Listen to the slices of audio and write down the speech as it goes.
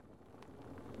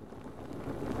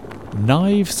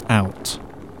Knives Out,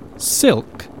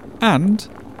 Silk, and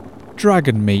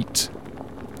Dragonmeet.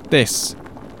 This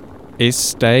is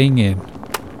Staying In.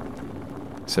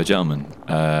 So, gentlemen,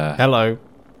 Hello.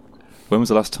 when was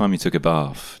the last time you took a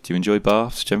bath? Do you enjoy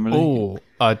baths generally? Oh,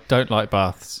 I don't like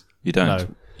baths. You don't? No.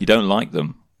 You don't like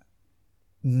them?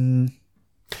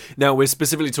 Now, we're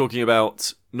specifically talking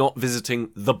about not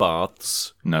visiting the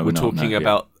baths. No, we're not, talking no,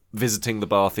 about visiting the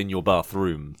bath in your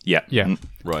bathroom. Yeah. Yeah.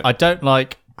 Right. I don't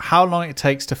like how long it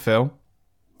takes to film.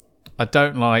 I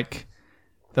don't like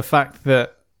the fact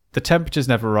that the temperature's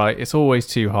never right. It's always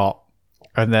too hot.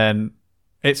 And then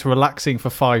it's relaxing for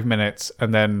 5 minutes.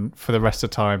 And then for the rest of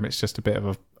the time, it's just a bit of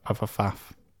a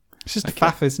faff. It's just a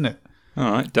faff, isn't it?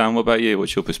 All right. Dan, what about you?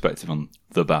 What's your perspective on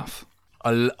the bath?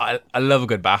 I love a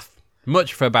good bath.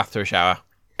 Much prefer a bath to a shower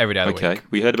every day of the week. Okay.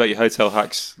 We heard about your hotel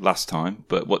hacks last time,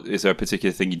 but what is there a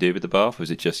particular thing you do with the bath, or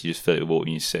is it just you just fill it with water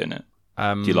and you sit in it?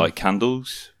 Do you like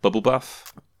candles? Bubble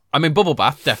bath? I mean, bubble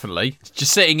bath, definitely.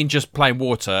 Just sitting in just plain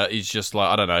water is just like,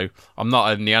 I don't know. I'm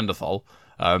not a Neanderthal.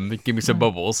 Give me some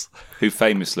bubbles. Who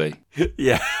famously?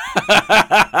 Yeah.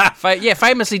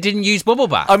 Famously didn't use bubble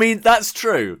bath. I mean, that's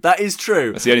true. That is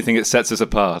true. That's the only thing that sets us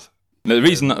apart. No, the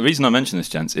reason I mention this,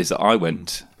 gents, is that I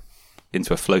went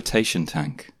into a flotation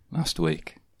tank last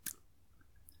week.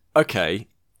 Okay.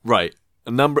 Right.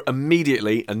 A number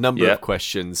Yeah. of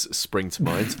questions spring to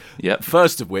mind. Yep.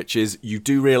 First of which is, you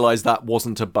do realise that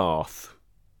wasn't a bath.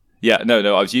 Yeah, no,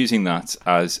 I was using that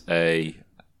as a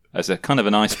kind of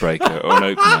an icebreaker or an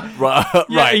opener. Right.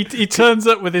 Yeah, Right. he turns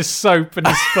up with his soap and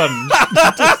his sponge.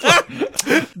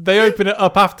 They open it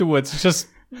up afterwards. It's just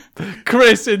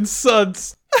Chris in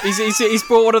suds. He's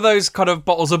brought one of those kind of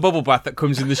bottles of bubble bath that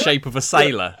comes in the shape of a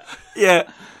sailor.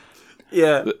 Yeah.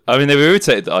 Yeah. I mean, they were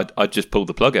irritated that I'd just pulled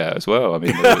the plug out as well. I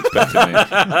mean, they were expecting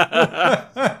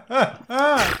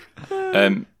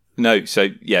me. No, so,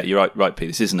 yeah, you're right, Pete.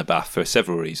 This isn't a bath for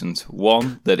several reasons.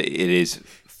 One, that it is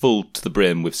full to the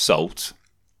brim with salt.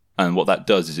 And what that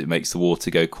does is it makes the water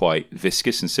go quite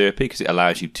viscous and syrupy because it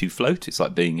allows you to float. It's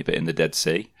like being a bit in the Dead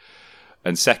Sea.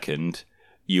 And second,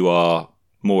 you are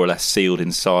more or less sealed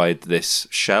inside this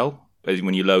shell.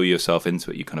 When you lower yourself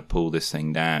into it, you kind of pull this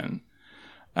thing down.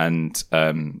 And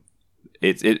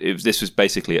this was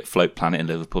basically at Float Planet in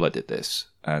Liverpool. I did this,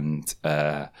 and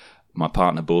my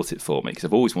partner bought it for me because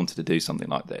I've always wanted to do something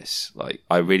like this. Like,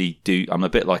 I really do. I'm a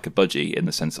bit like a budgie in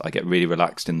the sense that I get really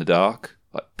relaxed in the dark.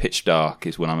 Like, pitch dark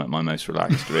is when I'm at my most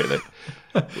relaxed, really.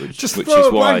 Which Just is throw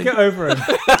a why, blanket over him.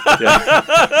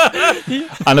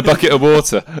 and a bucket of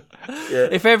water.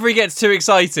 If ever he gets too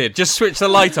excited, just switch the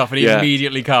light off and he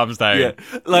immediately calms down. Yeah.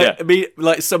 I mean,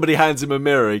 like somebody hands him a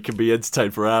mirror, he can be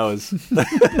entertained for hours.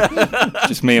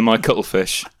 Just me and my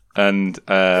cuttlefish. And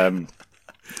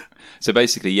so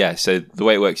basically, yeah. So the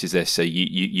way it works is this: so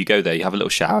you go there, you have a little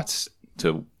shower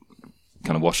to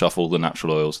kind of wash off all the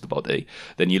natural oils of the body.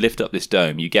 Then you lift up this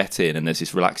dome, you get in, and there's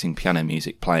this relaxing piano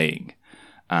music playing.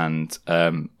 And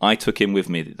I took in with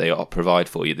me that they provide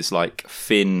for you this like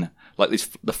fin, like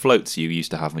the floats you used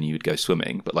to have when you would go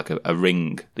swimming, but like a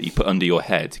ring that you put under your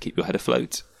head to keep your head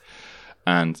afloat.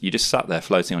 And you just sat there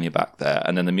floating on your back there,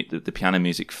 and then the piano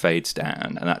music fades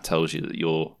down, and that tells you that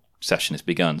your session has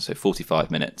begun. So 45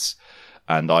 minutes,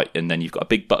 and then you've got a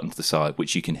big button to the side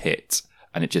which you can hit,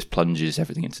 and it just plunges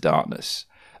everything into darkness,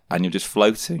 and you're just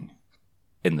floating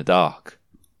in the dark.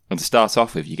 And to start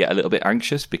off with, you get a little bit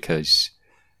anxious because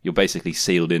you're basically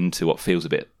sealed into what feels a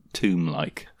bit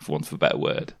tomb-like, for want of a better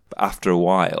word. But after a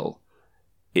while,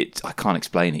 I can't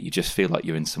explain it. You just feel like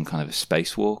you're in some kind of a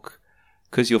spacewalk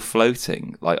because you're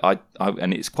floating. Like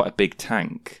and it's quite a big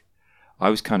tank. I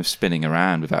was kind of spinning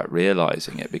around without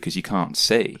realising it because you can't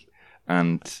see,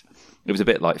 and it was a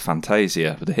bit like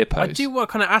Fantasia with the hippos. I do want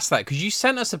to kind of ask that because you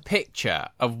sent us a picture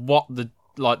of what the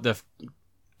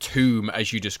tomb,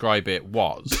 as you describe it,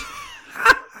 was.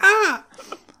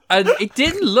 And it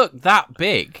didn't look that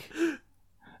big.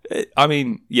 I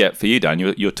mean, yeah, for you, Dan,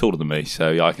 you're taller than me,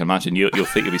 so I can imagine you'll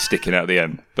think you'll be sticking out the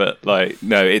end. But like,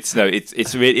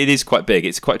 it is quite big.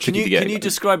 It's quite tricky to get. Can you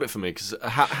describe it for me? Because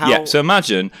how? Yeah. So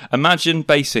imagine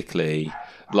basically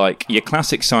like your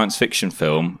classic science fiction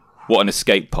film, what an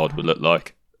escape pod would look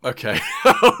like. Okay.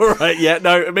 All right. Yeah.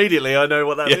 No. Immediately, I know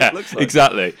what that looks like.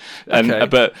 Exactly. And Okay.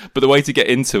 but the way to get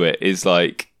into it is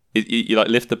like. You like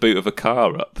lift the boot of a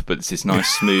car up, but it's this nice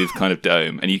smooth kind of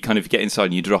dome, and you kind of get inside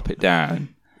and you drop it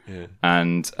down,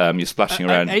 and you're splashing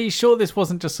around. Are you sure this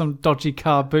wasn't just some dodgy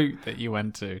car boot that you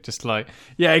went to? Just like,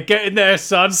 yeah, get in there,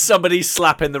 son. Somebody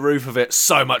slapping the roof of it.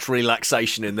 So much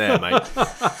relaxation in there, mate.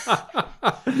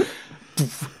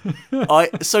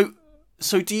 So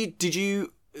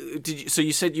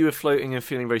you said you were floating and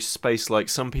feeling very space-like.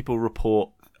 Some people report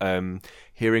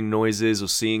hearing noises or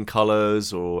seeing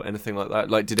colours or anything like that?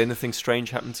 Like, did anything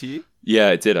strange happen to you? Yeah,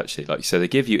 it did actually. Like you said, they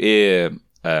give you ear,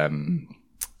 what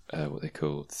are they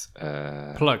called?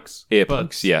 Plugs. Earplugs.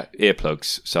 Buds. Yeah,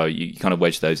 earplugs. So you kind of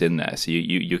wedge those in there, so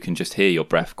you can just hear your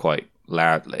breath quite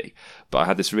loudly. But I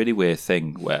had this really weird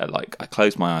thing where, like, I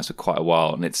closed my eyes for quite a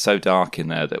while, and it's so dark in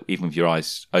there that even with your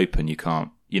eyes open, you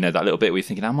can't. You know, that little bit where you're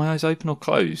thinking, are my eyes open or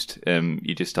closed?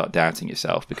 You just start doubting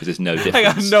yourself because there's no difference.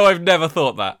 Hang on, no, I've never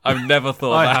thought that. I've never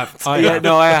thought I that. have. I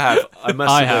have. I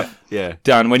must I admit, have. Yeah.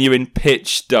 Dan, when you're in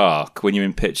pitch dark,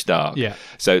 Yeah.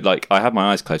 So, like, I had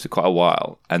my eyes closed for quite a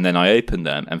while, and then I opened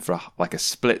them, and for like a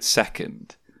split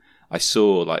second, I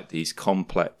saw like these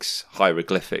complex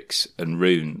hieroglyphics and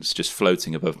runes just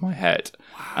floating above my head,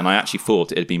 and I actually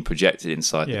thought it had been projected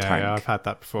inside the tank. Yeah, I've had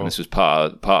that before. And this was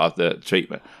part of the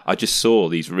treatment. I just saw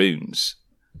these runes,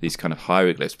 these kind of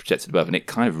hieroglyphs projected above, and it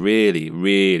kind of really,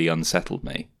 really unsettled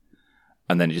me.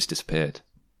 And then it just disappeared.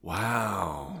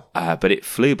 Wow. But it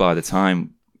flew by the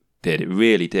time. It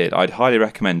really did. I'd highly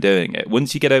recommend doing it.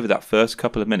 Once you get over that first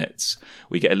couple of minutes,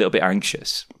 we get a little bit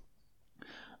anxious.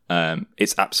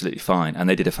 It's absolutely fine, and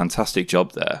they did a fantastic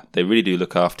job there. They really do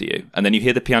look after you. And then you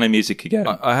hear the piano music again.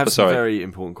 I have some very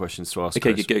important questions to ask.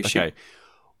 Okay, Chris. go, shoot. Okay.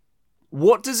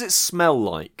 What does it smell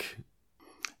like?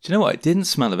 Do you know what? It didn't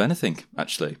smell of anything.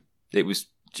 Actually, it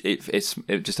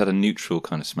just had a neutral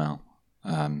kind of smell.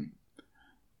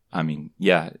 I mean,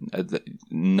 yeah,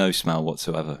 no smell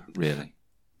whatsoever, really.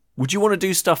 Would you want to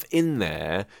do stuff in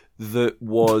there that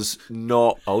was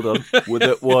not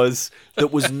that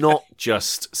was not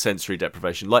just sensory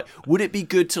deprivation? Like, would it be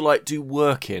good to like do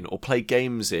work in, or play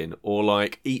games in, or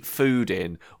like eat food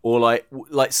in, or like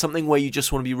something where you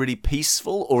just want to be really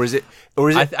peaceful, or is it?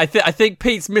 I think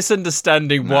Pete's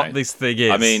misunderstanding what this thing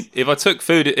is. I mean, if I took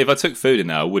food in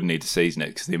there, I wouldn't need to season it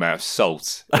because the amount of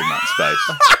salt in that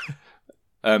space.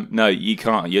 No, you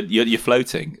can't. You're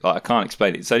floating. Like, I can't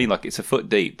explain it. It's only like it's a foot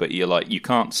deep, but you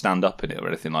can't stand up in it or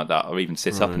anything like that, or even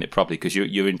sit up in it properly because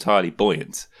you're entirely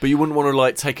buoyant. But you wouldn't want to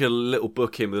like take a little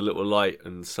book in with a little light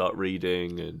and start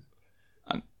reading and.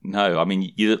 No, I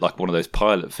mean, you look like one of those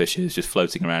pilot fishes just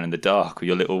floating around in the dark with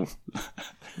your little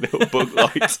book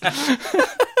light.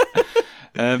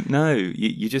 No,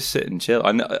 you just sit and chill.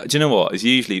 Do you know what? As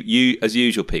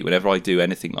usual, Pete, whenever I do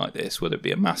anything like this, whether it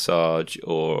be a massage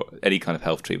or any kind of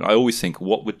health treatment, I always think,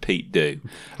 what would Pete do?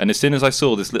 And as soon as I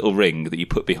saw this little ring that you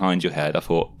put behind your head, I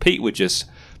thought Pete would just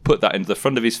put that into the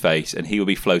front of his face and he would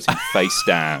be floating face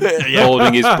down,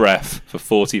 holding his breath for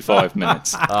 45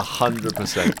 minutes.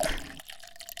 100%.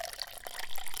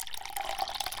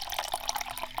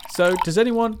 So, does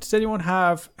anyone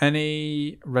have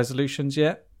any resolutions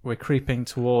yet? We're creeping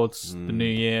towards the new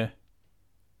year.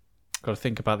 Got to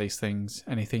think about these things.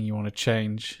 Anything you want to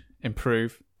change,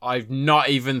 improve? I've not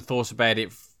even thought about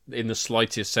it in the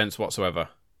slightest sense whatsoever.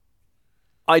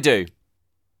 I do.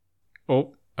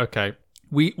 Oh, okay.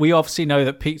 We obviously know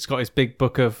that Pete's got his big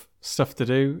book of stuff to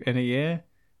do in a year.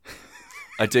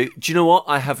 I do. Do you know what?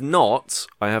 I have not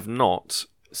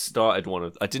started one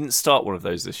of. I didn't start one of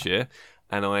those this year,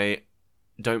 and I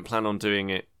don't plan on doing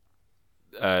it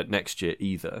next year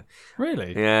either.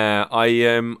 Really? Yeah,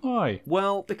 Why?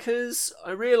 Well, because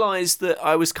I realised that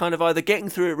I was kind of either getting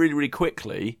through it really, really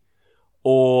quickly,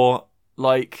 or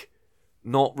like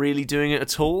not really doing it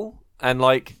at all. And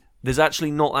like, there's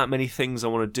actually not that many things I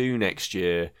want to do next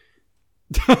year.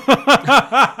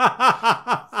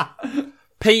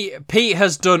 Pete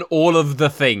has done all of the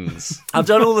things. I've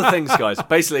done all the things, guys.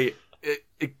 Basically,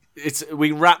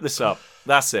 we wrap this up.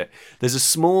 That's it. There's a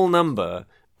small number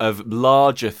of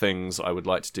larger things I would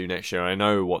like to do next year. I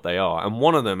know what they are. And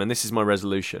one of them, and this is my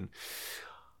resolution,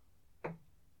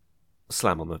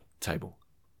 slam on the table.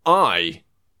 I'm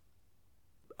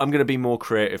going to be more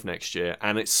creative next year.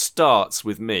 And it starts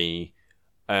with me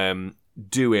starting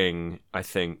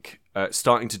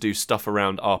to do stuff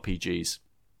around RPGs.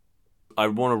 I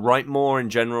want to write more in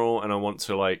general, and I want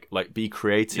to like be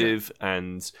creative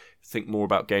and think more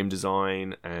about game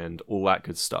design and all that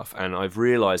good stuff. And I've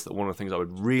realised that one of the things I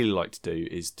would really like to do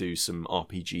is do some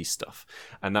RPG stuff,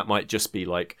 and that might just be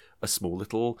like a small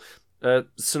little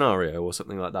scenario or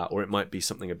something like that, or it might be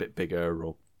something a bit bigger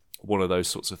or one of those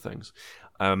sorts of things.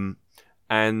 I've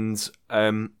kind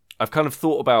of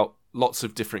thought about lots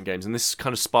of different games, and this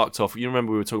kind of sparked off. You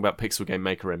remember we were talking about Pixel Game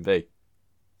Maker MV?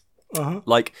 Uh-huh.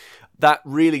 Like, that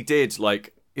really did,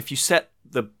 like, if you set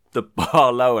the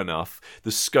bar low enough,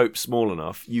 the scope small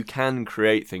enough, you can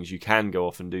create things, you can go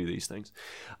off and do these things.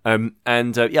 I think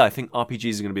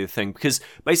RPGs are going to be the thing, because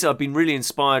basically I've been really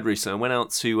inspired recently. I went out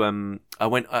to, I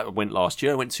went last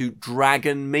year, I went to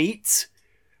Dragonmeet,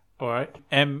 All right.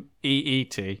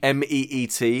 MEET.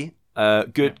 MEET.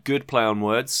 Good play on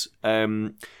words.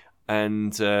 And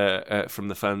from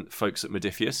the folks at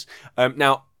Modifius.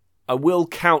 Now, I will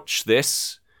couch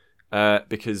this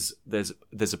because there's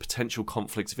a potential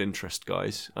conflict of interest,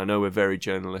 guys. I know we're very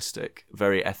journalistic,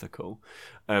 very ethical.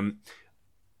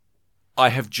 I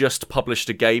have just published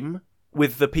a game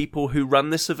with the people who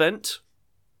run this event.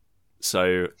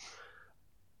 So,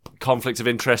 conflict of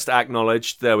interest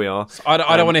acknowledged. There we are. I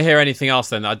don't want to hear anything else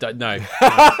then. I don't know.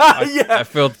 I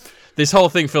feel this whole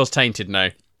thing feels tainted now.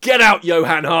 Get out,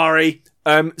 Johan Hari.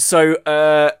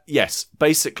 Yes,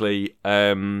 basically,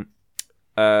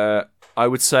 I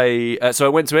would say. So I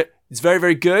went to it. It's very,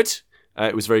 very good.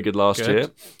 It was very good last year.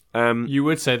 You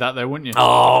would say that though, wouldn't you?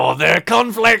 Oh, their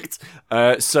conflict.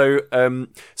 So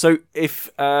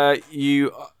if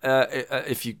you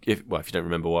don't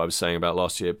remember what I was saying about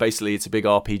last year, basically it's a big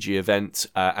RPG event,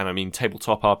 and I mean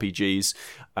tabletop RPGs.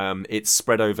 It's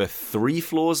spread over 3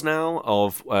 floors now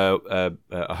of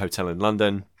a hotel in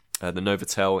London, the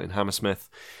Novotel in Hammersmith,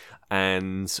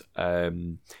 and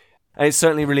it's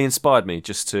certainly really inspired me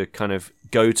just to kind of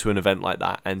go to an event like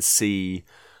that and see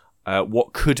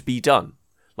what could be done.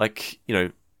 Like, you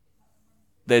know,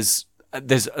 there's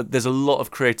a lot of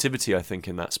creativity, I think,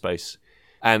 in that space,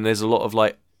 and there's a lot of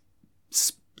like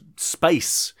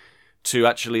space to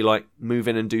actually like move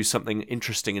in and do something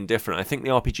interesting and different. I think the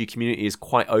RPG community is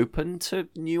quite open to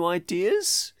new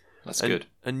ideas. That's good.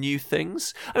 And new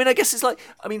things. I mean, I guess it's like,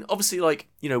 I mean, obviously, like,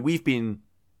 you know, we've been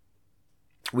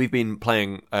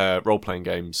playing role-playing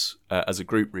games as a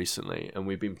group recently, and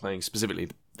we've been playing specifically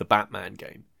the Batman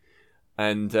game.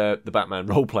 And the Batman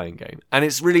role-playing game, and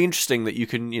it's really interesting that you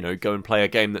can, you know, go and play a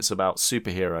game that's about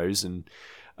superheroes and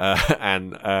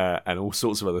all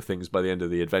sorts of other things by the end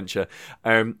of the adventure,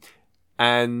 and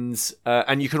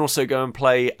you can also go and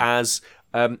play as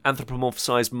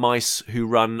anthropomorphized mice who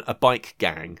run a bike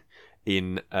gang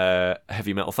in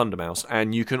Heavy Metal Thundermouse,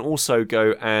 and you can also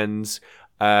go and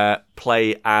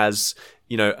play as,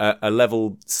 you know, a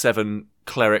level 7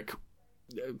 cleric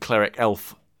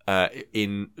elf.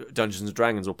 In Dungeons and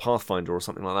Dragons or Pathfinder or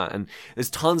something like that, and there's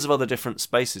tons of other different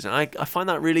spaces, and I find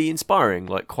that really inspiring.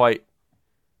 Like, quite,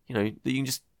 you know, that you can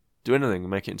just do anything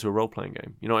and make it into a role playing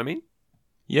game. You know what I mean?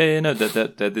 Yeah. No,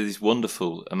 they're these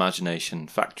wonderful imagination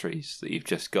factories that you've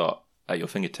just got at your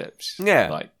fingertips. Yeah,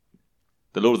 like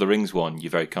the Lord of the Rings one. You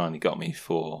very kindly got me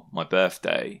for my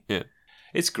birthday. Yeah,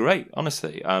 it's great.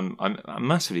 Honestly, I'm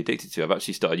massively addicted to it. I've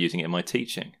actually started using it in my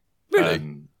teaching.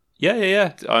 Really?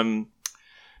 Yeah.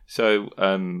 So,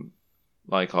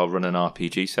 like, I'll run an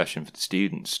RPG session for the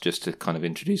students just to kind of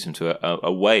introduce them to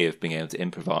a way of being able to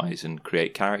improvise and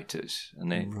create characters.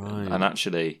 And and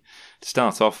actually, to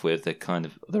start off with,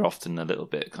 they're often a little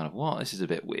bit kind of, what? This is a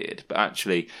bit weird. But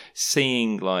actually,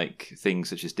 seeing like things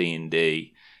such as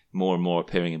D&D more and more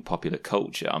appearing in popular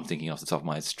culture, I'm thinking off the top of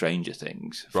my head, Stranger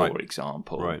Things, for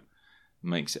example. Right.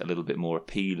 Makes it a little bit more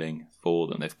appealing for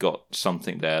them. They've got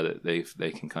something there that they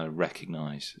can kind of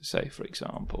recognise, say, for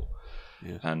example.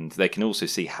 Yeah. And they can also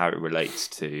see how it relates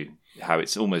to how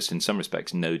it's almost in some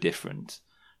respects no different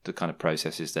to the kind of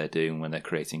processes they're doing when they're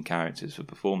creating characters for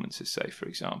performances, say, for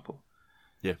example.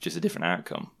 Yeah. Just a different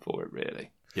outcome for it,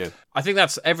 really. Yeah. I think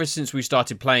that's ever since we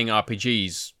started playing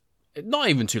RPGs, not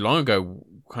even too long ago,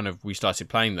 kind of we started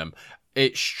playing them,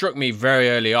 it struck me very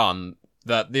early on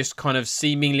that this kind of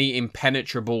seemingly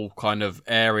impenetrable kind of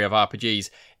area of RPGs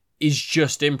is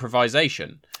just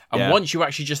improvisation. And once you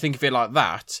actually just think of it like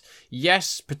that,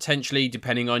 yes, potentially,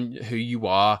 depending on who you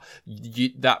are,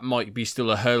 that might be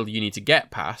still a hurdle you need to get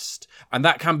past. And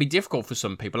that can be difficult for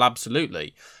some people,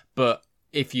 absolutely. But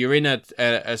if you're in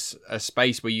a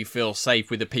space where you feel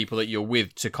safe with the people that you're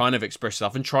with to kind of express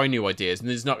yourself and try new ideas, and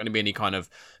there's not going to be any kind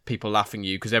of people laughing at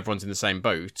you because everyone's in the same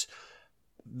boat,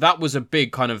 that was a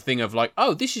big kind of thing of like,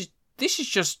 oh, this is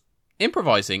just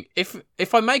improvising.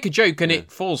 If I make a joke and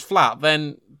it falls flat,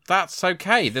 then that's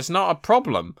okay. There's not a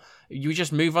problem. You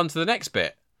just move on to the next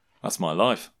bit. That's my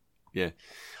life. Yeah.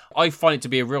 I find it to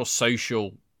be a real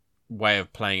social way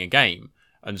of playing a game.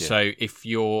 And so if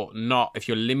you're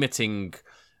limiting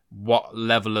what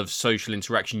level of social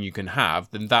interaction you can have,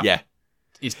 then that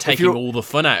is taking all the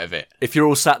fun out of it. If you're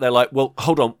all sat there like, well,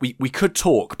 hold on, we could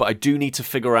talk, but I do need to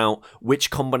figure out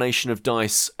which combination of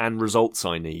dice and results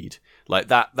I need. Like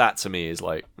that to me is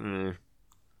like,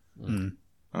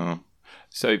 Oh.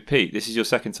 So, Pete, this is your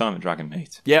second time at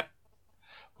Dragonmeet. Yep.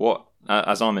 What,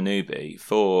 as I'm a newbie,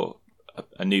 for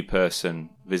a new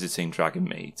person visiting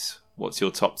Dragonmeet, what's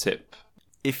your top tip?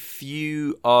 If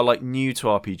you are like new to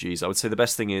RPGs, I would say the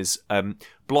best thing is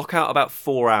block out about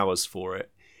 4 hours for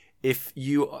it. If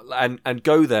you and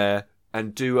go there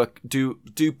and do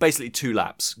basically 2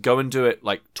 laps. Go and do it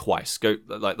like twice. Go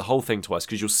like the whole thing twice,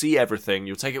 because you'll see everything.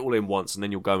 You'll take it all in once, and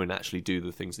then you'll go and actually do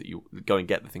the things that you go and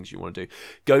get the things you want to do.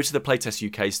 Go to the Playtest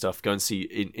UK stuff. Go and see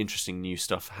interesting new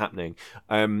stuff happening.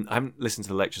 I haven't listened to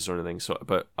the lectures or anything,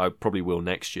 but I probably will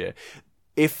next year.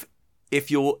 If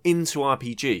you're into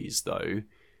RPGs though,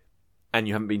 and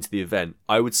you haven't been to the event,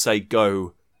 I would say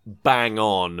go bang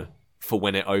on for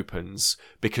when it opens,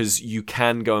 because you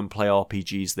can go and play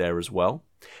RPGs there as well,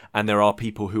 and there are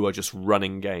people who are just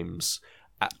running games.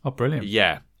 Oh, brilliant!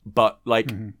 Yeah, but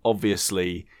like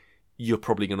obviously, you're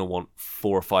probably going to want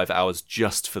 4 or 5 hours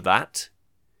just for that.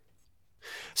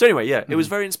 So anyway, yeah, it was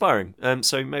very inspiring.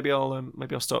 So maybe I'll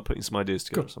start putting some ideas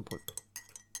together at some point.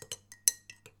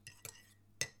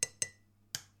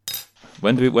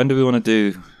 When do we want to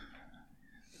do?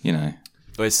 You know.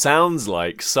 Well, it sounds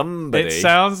like somebody. It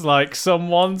sounds like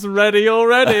someone's ready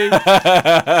already.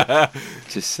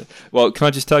 Well, can I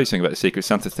just tell you something about the Secret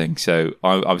Santa thing? So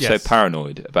I was so Yes.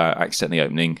 paranoid about accidentally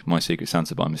opening my Secret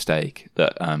Santa by mistake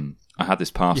that I had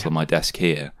this parcel on my desk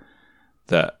here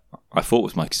that I thought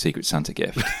was my Secret Santa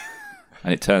gift.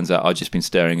 And it turns out I'd just been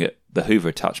staring at the Hoover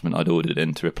attachment I'd ordered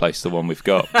in to replace the one we've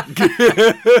got.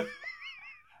 I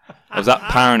was that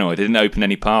paranoid. I didn't open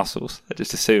any parcels. I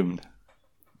just assumed.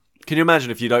 Can you imagine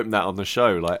if you'd opened that on the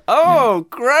show? Like, oh,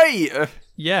 great!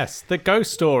 Yes, the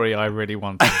ghost story I really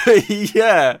wanted.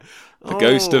 Yeah. The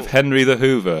ghost of Henry the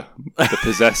Hoover, the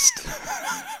possessed.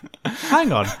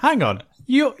 hang on.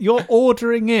 You're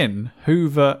ordering in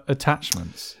Hoover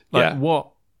attachments. Like Yeah.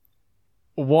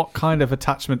 What kind of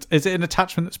attachment? Is it an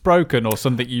attachment that's broken or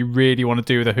something you really want to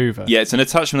do with a Hoover? Yeah, it's an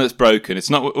attachment that's broken.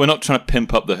 It's not. We're not trying to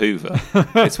pimp up the Hoover.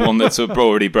 It's one that's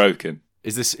already broken.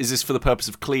 Is this for the purpose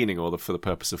of cleaning or for the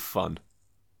purpose of fun?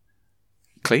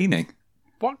 Cleaning.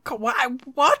 What?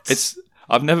 What?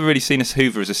 I've never really seen a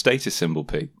Hoover as a status symbol,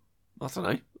 Pete. I don't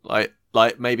know.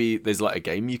 Like maybe there's like a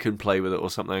game you can play with it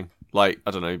or something. Like,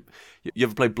 I don't know. You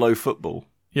ever play Blow Football?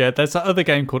 Yeah, there's that other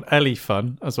game called Ellie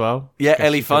Fun as well. Yeah,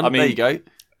 Ellie Fun. I mean, there you go.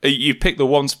 You pick the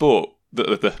one sport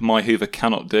that the My Hoover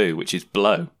cannot do, which is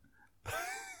blow.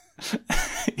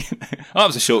 That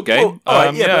was a short game. Well, all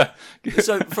right, yeah.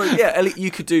 So Ellie, you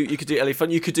could do Ellie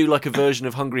Fun. You could do like a version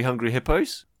of Hungry Hungry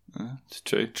Hippos. It's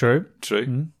true. True.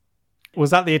 True.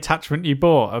 Was that the attachment you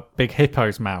bought? A big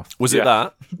hippo's mouth? Was it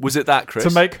that? Was it that, Chris?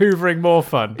 To make hoovering more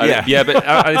fun. Yeah. Yeah, but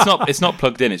it's not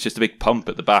plugged in. It's just a big pump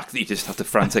at the back that you just have to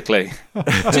frantically.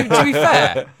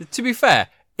 To be fair,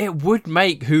 it would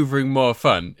make hoovering more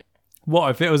fun.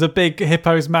 What if it was a big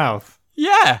hippo's mouth?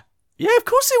 Yeah. Yeah, of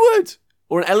course it would.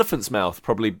 Or an elephant's mouth,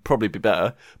 probably be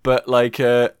better. But like,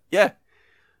 yeah,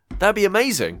 that'd be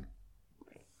amazing.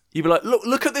 You'd be like,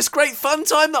 look at this great fun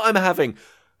time that I'm having,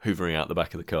 hoovering out the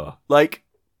back of the car. Like,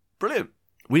 brilliant.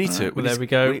 We need to. There we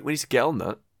go. We need to get on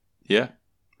that. Yeah.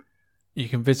 You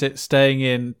can visit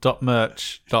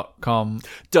stayingin.merch.com.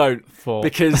 Don't, for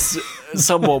because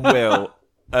someone will,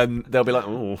 and they'll be like,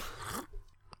 oh.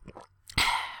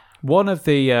 One of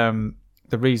the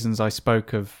reasons I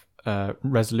spoke of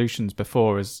resolutions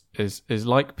before is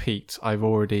like Pete. I've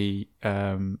already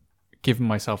given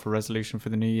myself a resolution for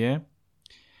the new year.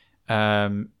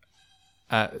 So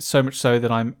much so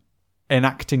that I'm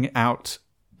enacting it out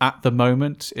at the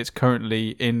moment. It's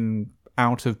currently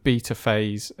out of beta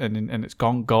phase and it's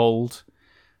gone gold.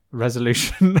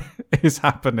 Resolution is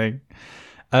happening.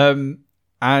 It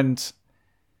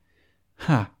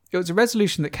was a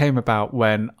resolution that came about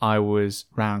when I was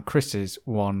round Chris's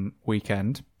one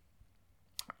weekend,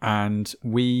 and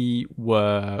we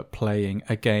were playing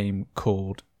a game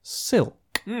called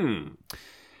Silk.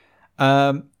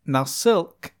 Now,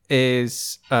 Silk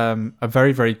is a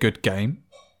very, very good game,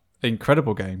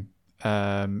 incredible game.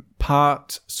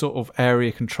 Part sort of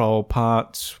area control,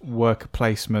 part worker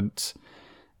placement.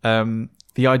 The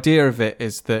idea of it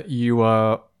is that you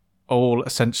are all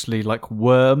essentially like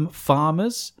worm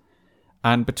farmers.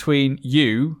 And between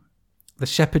you, the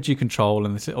shepherd you control,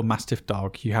 and this little mastiff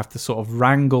dog, you have to sort of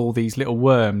wrangle these little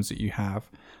worms that you have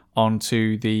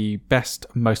onto the best,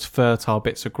 most fertile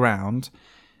bits of ground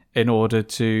in order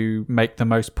to make the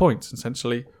most points,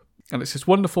 essentially. And it's this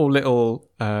wonderful little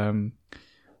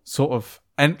sort of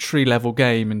entry-level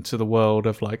game into the world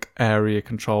of like area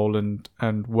control and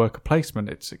worker placement.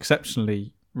 It's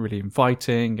exceptionally really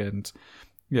inviting, and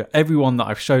everyone that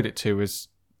I've showed it to has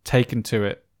taken to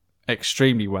it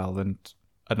extremely well, and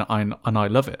I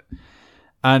love it.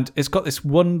 And it's got this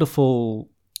wonderful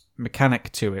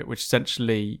mechanic to it, which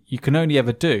essentially you can only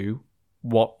ever do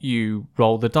what you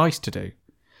roll the dice to do.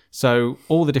 So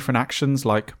all the different actions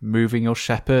like moving your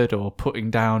shepherd or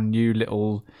putting down new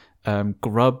little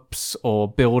grubs or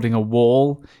building a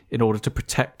wall in order to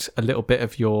protect a little bit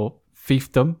of your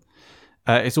fiefdom.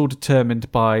 It's all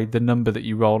determined by the number that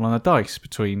you roll on a dice.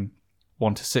 Between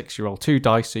 1 to 6, you roll 2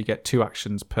 dice, so you get 2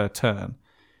 actions per turn.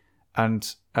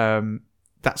 And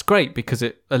that's great because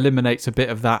it eliminates a bit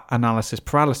of that analysis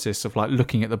paralysis of like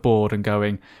looking at the board and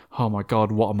going, oh my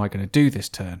God, what am I going to do this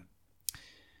turn?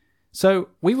 So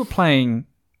we were playing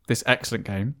this excellent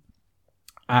game,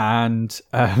 and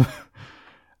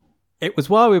it was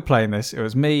while we were playing this, it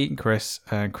was me and Chris,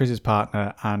 and Chris's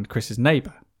partner, and Chris's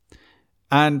neighbour.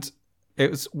 And it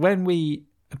was when we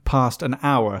had passed an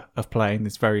hour of playing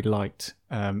this very light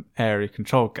area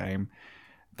control game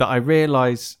that I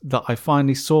realised that I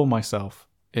finally saw myself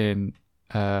in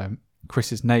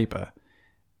Chris's neighbour,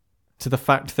 to the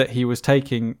fact that he was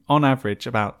taking, on average,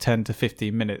 about 10 to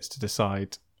 15 minutes to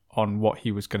decide on what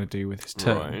he was going to do with his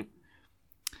turn. Right.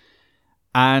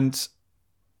 And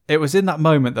it was in that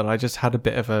moment that I just had a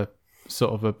bit of a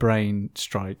sort of a brain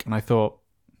strike, and I thought,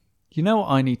 you know what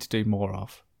I need to do more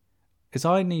of? Is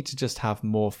I need to just have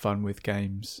more fun with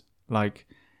games. Like,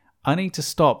 I need to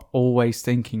stop always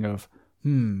thinking of,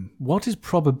 what does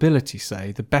probability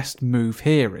say the best move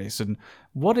here is? And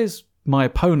what is my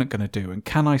opponent going to do? And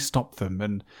can I stop them?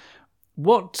 And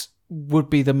what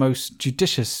would be the most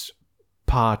judicious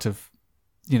part of,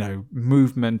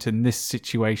 movement in this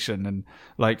situation? And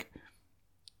like,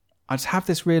 I just have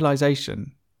this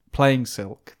realization playing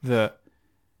Silk that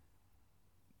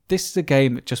this is a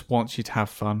game that just wants you to have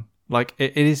fun. Like,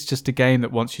 it is just a game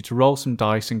that wants you to roll some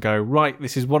dice and go, right,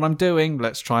 this is what I'm doing.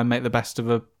 Let's try and make the best of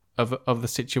the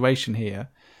situation here.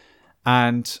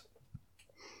 And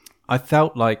I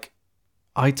felt like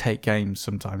I take games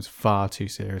sometimes far too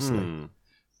seriously.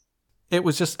 It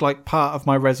was just like part of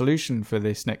my resolution for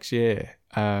this next year,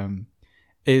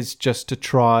 is just to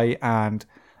try and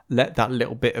let that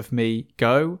little bit of me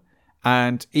go.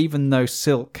 And even though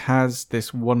Silk has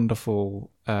this wonderful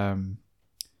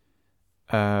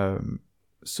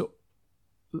sort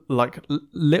like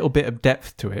little bit of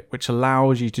depth to it, which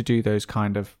allows you to do those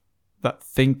kind of that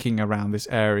thinking around this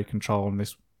area control and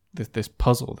this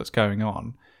puzzle that's going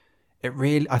on,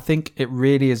 I think it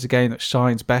really is a game that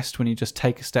shines best when you just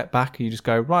take a step back and you just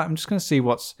go, right, I'm just going to see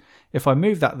if I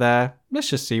move that there, let's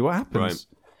just see what happens.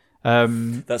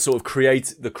 Right. That sort of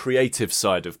the creative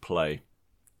side of play.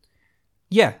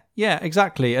 Yeah,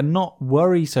 exactly. And not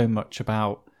worry so much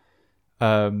about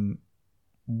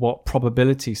what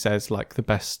probability says like the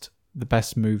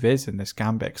best move is in this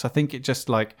gambit. Because I think it just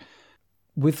like,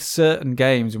 with certain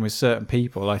games and with certain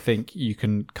people, I think you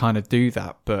can kind of do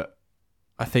that, but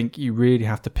I think you really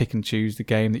have to pick and choose the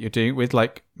game that you're doing with.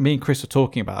 Like, me and Chris are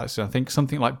talking about this, so I think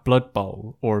something like Blood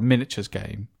Bowl or a miniatures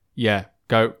game,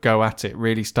 go at it.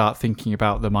 Really start thinking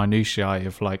about the minutiae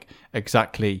of like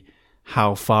exactly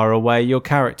how far away your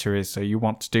character is. So you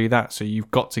want to do that, so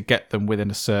you've got to get them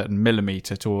within a certain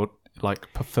millimeter to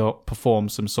like perform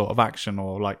some sort of action,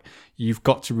 or like you've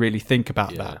got to really think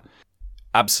about that.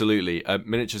 Absolutely.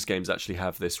 Miniatures games actually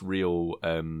have this real,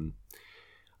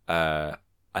 I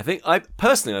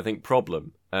think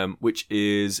problem, which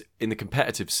is in the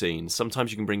competitive scene.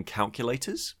 Sometimes you can bring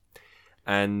calculators,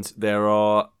 and there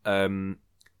are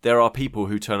people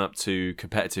who turn up to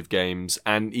competitive games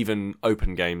and even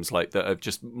open games like that are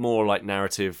just more like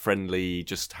narrative friendly,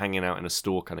 just hanging out in a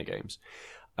store kind of games.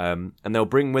 And they'll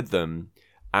bring with them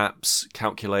apps,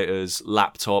 calculators,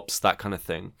 laptops, that kind of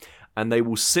thing. And they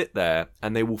will sit there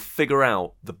and they will figure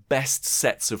out the best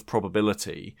sets of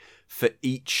probability for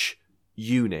each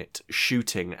unit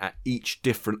shooting at each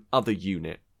different other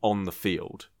unit on the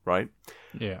field, right?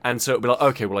 Yeah. And so it'll be like,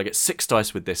 okay, well, I get 6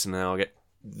 dice with this, and then I'll get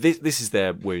this is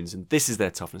their wounds, and this is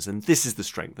their toughness, and this is the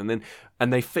strength. And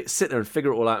they sit there and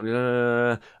figure it all out,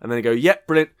 and then they go, yep,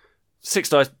 brilliant, 6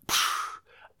 dice.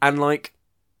 And like,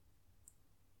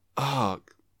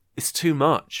 it's too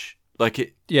much. Like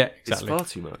exactly. It's far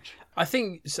too much. I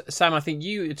think, Sam,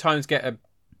 you at times get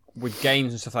with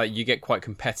games and stuff like that, you get quite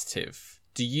competitive.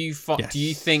 Do you Yes. Do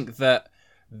you think that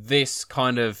this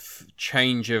kind of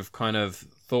change of kind of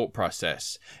thought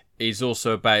process is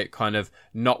also about kind of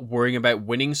not worrying about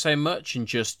winning so much and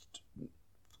just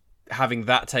having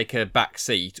that take a back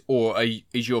seat, or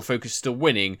is your focus still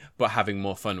winning but having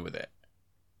more fun with it?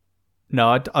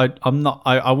 No, I'm not.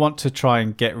 I want to try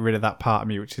and get rid of that part of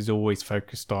me which is always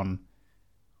focused on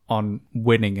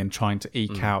winning and trying to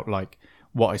eke out like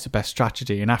what is the best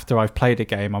strategy. And after I've played a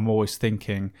game, I'm always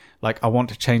thinking like I want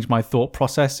to change my thought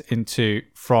process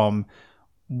from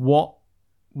what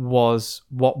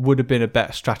would have been a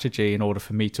better strategy in order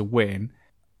for me to win.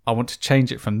 I want to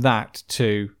change it from that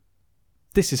to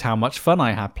this is how much fun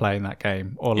I had playing that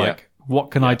game, or like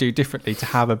what can I do differently to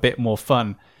have a bit more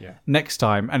fun next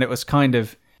time? And it was kind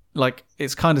of like,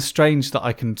 it's kind of strange that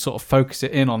I can sort of focus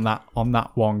it in on that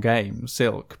one game,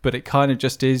 Silk, but it kind of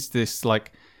just is this,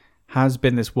 like, has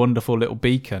been this wonderful little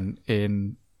beacon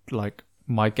in like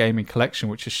my gaming collection,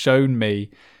 which has shown me,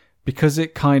 because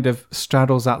it kind of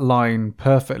straddles that line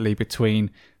perfectly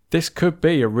between, this could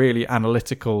be a really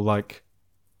analytical, like,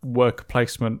 worker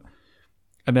placement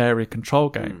and area control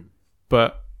game,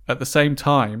 but at the same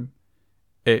time,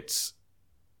 it's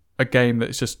a game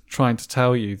that's just trying to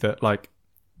tell you that, like,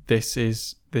 this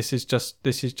is just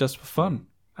for fun,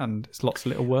 and it's lots of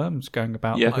little worms going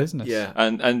about the business. Yeah,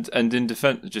 and in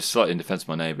defense, just slightly in defense of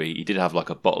my neighbour, he did have like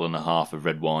a bottle and a half of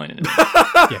red wine in it.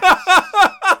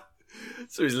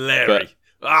 So he's Larry.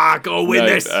 Go win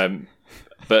this.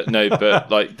 But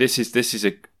like this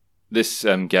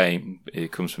game,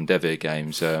 it comes from Devir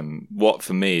Games. What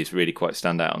for me is really quite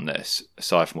stand out on this,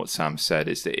 aside from what Sam said,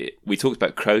 is that we talked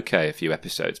about croquet a few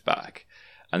episodes back,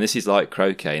 and this is like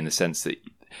croquet in the sense that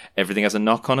everything has a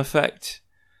knock-on effect.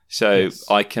 So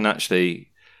I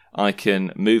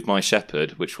can move my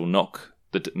shepherd, which will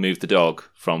move the dog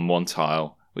from one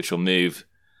tile, which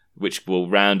will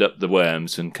round up the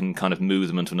worms and can kind of move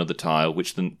them onto another tile,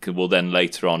 which will then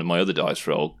later on in my other dice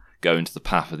roll go into the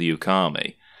path of the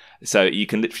Ukami. So you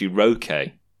can literally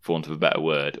roquet, for want of a better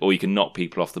word, or you can knock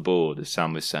people off the board, as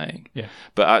Sam was saying. Yeah.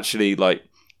 But actually, like,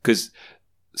 because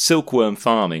silkworm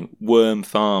farming, worm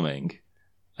farming,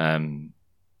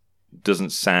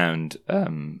 doesn't sound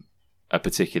a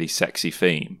particularly sexy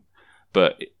theme,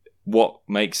 but what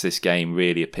makes this game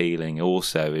really appealing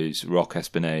also is Rock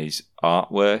Espinet's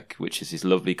artwork, which is his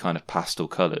lovely kind of pastel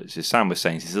colours. As Sam was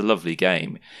saying, it's a lovely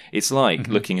game. It's like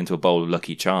looking into a bowl of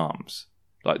Lucky Charms,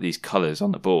 like these colours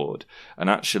on the board, and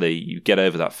actually you get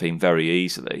over that theme very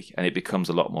easily, and it becomes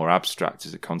a lot more abstract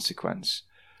as a consequence.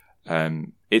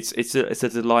 It's a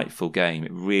delightful game.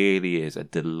 It really is a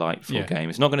delightful game.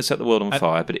 It's not going to set the world on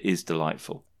fire, but it is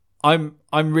delightful. I'm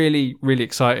really, really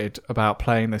excited about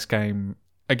playing this game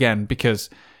again, because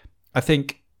I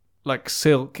think, like,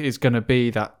 Silk is going to be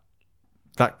that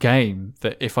game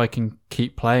that, if I can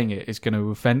keep playing it, is going to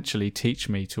eventually teach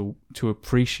me to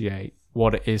appreciate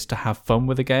what it is to have fun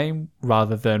with a game,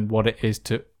 rather than what it is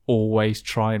to always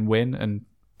try and win and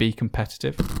be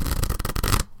competitive.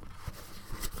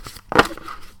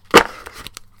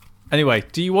 Anyway,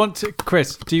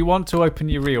 Chris, do you want to open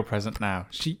your real present now?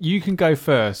 You can go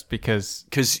first because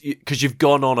you've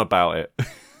gone on about it.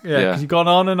 Because you've gone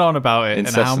on and on about it,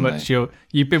 incessantly. and how much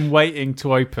you've been waiting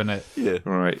to open it. Yeah,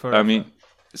 right. Forever. I mean,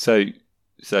 so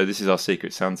this is our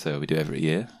Secret Santa we do every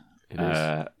year. It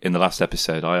is. In the last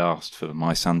episode, I asked for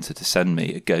my Santa to send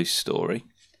me a ghost story.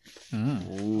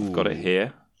 I've got it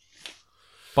here.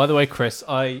 By the way, Chris,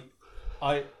 I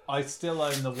still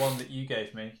own the one that you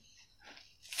gave me.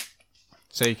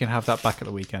 So you can have that back at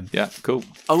the weekend. Yeah, cool.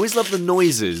 I always love the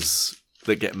noises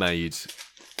that get made.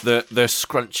 The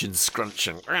scrunching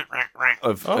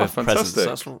of presents.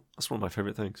 That's one of my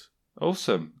favourite things.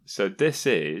 Awesome. So this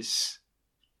is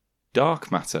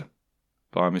Dark Matter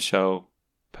by Michelle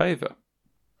Paver.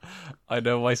 I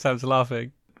know why Sam's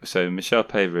laughing. So Michelle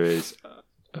Paver is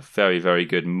a very, very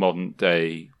good modern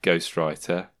day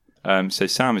ghostwriter. So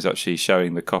Sam is actually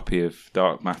showing the copy of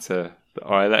Dark Matter that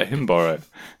I let him borrow.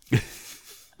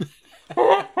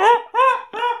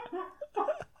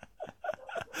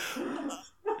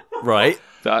 Right.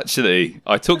 Actually,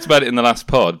 I talked about it in the last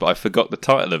pod, but I forgot the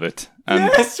title of it.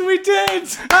 And, Yes, we did!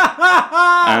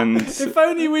 and If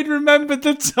only we'd remembered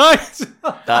the title.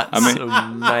 That's but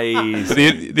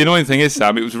amazing. the annoying thing is,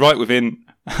 Sam, it was right within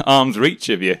arm's reach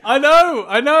of you. I know.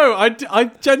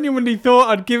 I genuinely thought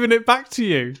I'd given it back to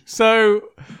you. So,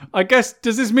 I guess,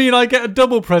 does this mean I get a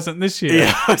double present this year?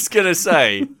 Yeah, I was going to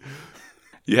say.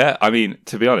 Yeah, I mean,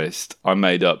 to be honest, I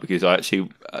made up because I actually,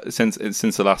 since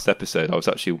the last episode, I was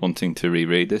actually wanting to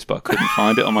reread this, but I couldn't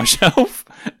find it on my shelf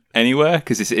anywhere,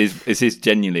 because this is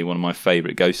genuinely one of my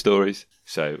favourite ghost stories.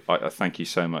 So I thank you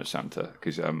so much, Santa,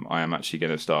 because I am actually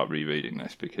going to start rereading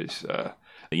this, because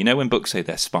you know when books say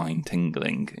they're spine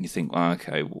tingling, and you think, well,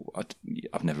 okay,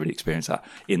 I've never really experienced that.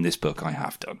 In this book, I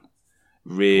have done.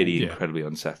 Really incredibly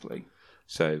unsettling.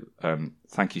 So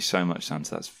thank you so much,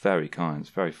 Santa. That's very kind. It's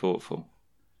very thoughtful.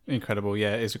 Incredible.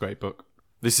 Yeah, it is a great book.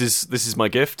 This is my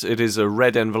gift. It is a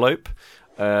red envelope,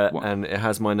 and it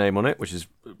has my name on it, which is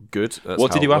good.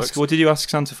 What did you ask? What did you ask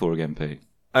Santa for again, Pete?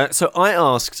 So I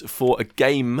asked for a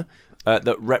game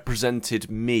that represented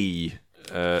me.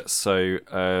 What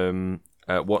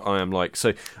I am like.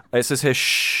 So it says here,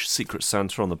 "Shh, Secret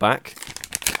Santa" on the back.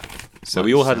 So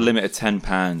we all had a limit of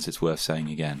 £10. It's worth saying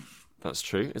again. That's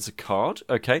true. It's a card.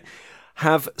 Okay.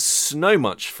 have so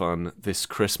much fun this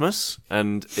Christmas,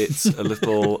 and it's a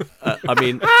little.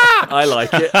 I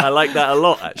like it. I like that a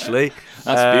lot, actually.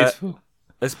 That's beautiful.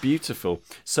 That's beautiful.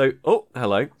 So,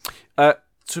 hello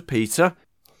to Peter.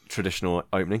 Traditional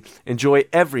opening. Enjoy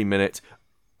every minute.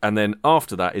 And then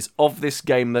after that is of this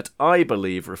game that I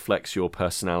believe reflects your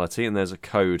personality. And there's a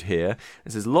code here.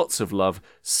 It says, lots of love,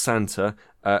 Santa.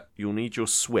 You'll need your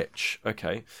Switch.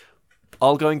 Okay.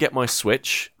 I'll go and get my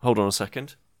Switch. Hold on a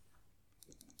second.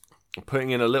 I'm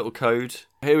putting in a little code.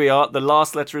 Here we are. The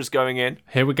last letter is going in.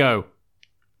 Here we go.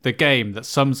 The game that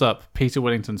sums up Peter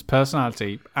Willington's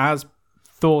personality as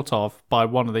thought of by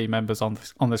one of the members on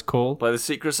this call. By the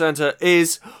Secret Santa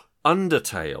is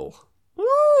Undertale.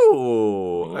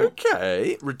 Ooh,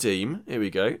 okay. Redeem. Here we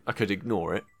go. I could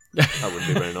ignore it. That wouldn't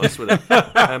be very nice, would it?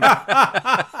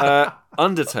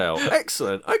 Undertale.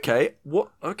 Excellent. Okay.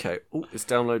 What? Okay. Oh, it's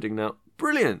downloading now.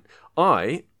 Brilliant.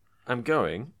 I am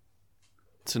going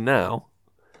to now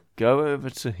go over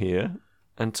to here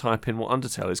and type in what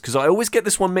Undertale is, because I always get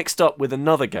this one mixed up with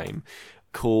another game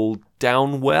called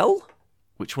Downwell.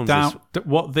 Which one's this?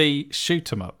 What, the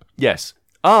shoot 'em up? Yes.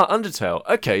 Undertale.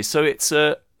 Okay, so it's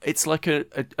like an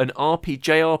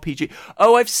JRPG.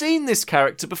 Oh, I've seen this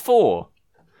character before.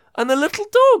 And the little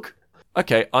dog.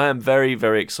 Okay, I am very,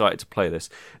 very excited to play this.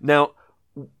 Now,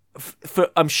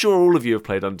 I'm sure all of you have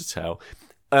played Undertale.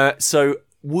 So,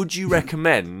 would you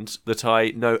recommend that I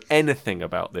know anything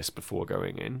about this before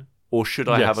going in? Or should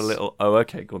I have a little... Oh,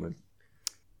 okay, go on then.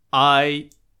 I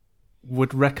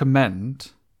would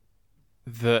recommend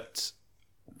that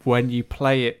when you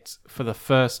play it for the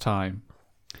first time,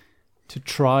 to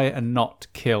try and not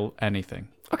kill anything.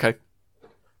 Okay.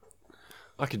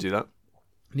 I can do that.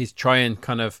 You need to try and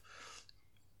kind of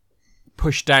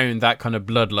push down that kind of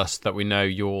bloodlust that we know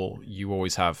you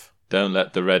always have. Don't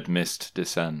let the red mist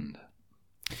descend.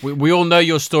 We all know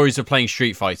your stories of playing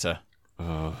Street Fighter.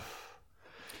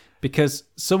 Because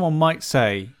someone might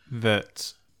say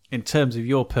that in terms of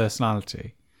your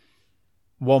personality,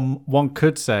 one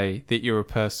could say that you're a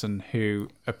person who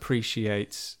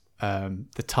appreciates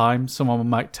the time someone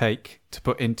might take to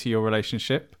put into your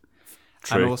relationship.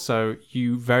 True. And also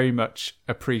you very much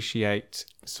appreciate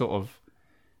sort of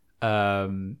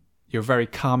you're a very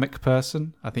karmic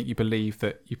person. I think you believe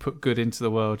that you put good into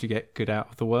the world, you get good out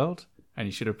of the world, and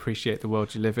you should appreciate the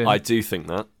world you live in. I do think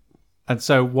that. And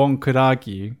so one could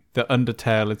argue that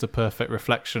Undertale is a perfect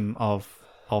reflection of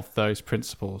those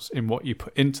principles. In what you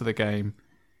put into the game,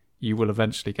 you will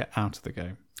eventually get out of the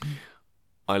game.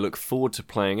 I look forward to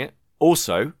playing it.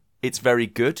 Also, it's very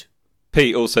good.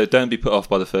 Pete, also, don't be put off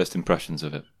by the first impressions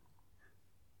of it.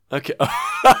 Okay.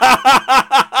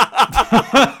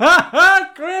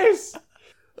 Chris!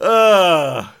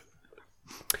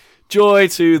 Joy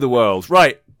to the world.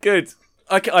 Right, good.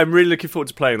 I'm really looking forward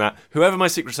to playing that. Whoever my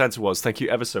Secret Santa was, thank you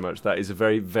ever so much. That is a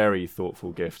very, very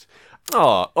thoughtful gift.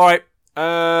 Oh, all right.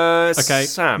 Okay,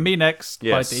 Sam. me next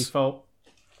Yes. by default.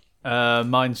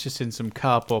 Mine's just in some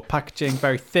cardboard packaging,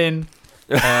 very thin.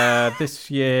 This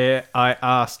year I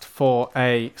asked for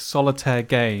a solitaire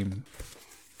game.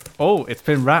 Oh, it's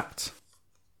been wrapped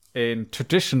in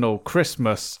traditional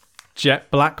Christmas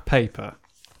jet black paper.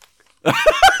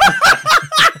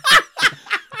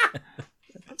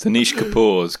 Tanish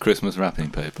Kapoor's Christmas wrapping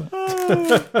paper.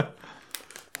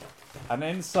 And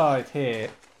inside here,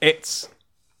 it's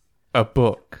a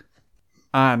book.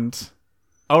 And,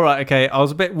 alright, okay, I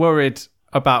was a bit worried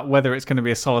about whether it's going to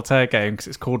be a solitaire game because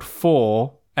it's called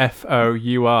For,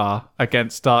 F-O-U-R,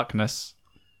 Against Darkness.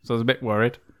 So I was a bit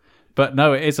worried. But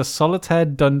no, it is a solitaire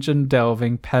dungeon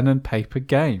delving pen and paper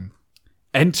game.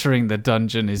 Entering the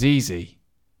dungeon is easy,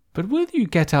 but will you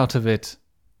get out of it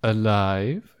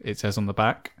alive? It says on the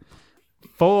back.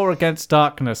 For Against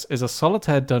Darkness is a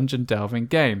solitaire dungeon delving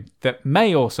game that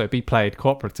may also be played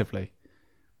cooperatively.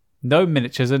 No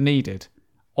miniatures are needed.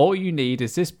 All you need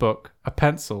is this book, a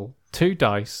pencil, 2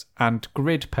 dice, and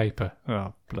grid paper.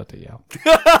 Oh, bloody hell.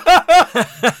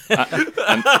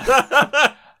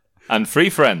 And 3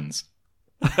 friends.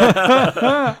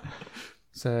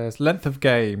 Says, length of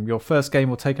game. Your first game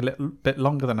will take a little bit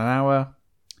longer than an hour.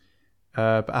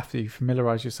 But after you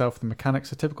familiarise yourself with the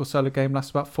mechanics, a typical solo game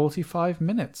lasts about 45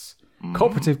 minutes.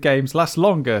 Cooperative games last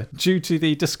longer due to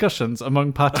the discussions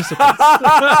among participants.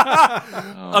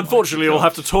 Unfortunately, you'll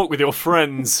have to talk with your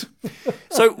friends.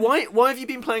 So why have you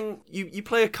been playing... You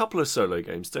play a couple of solo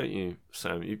games, don't you,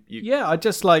 Sam? Yeah, I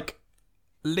just like...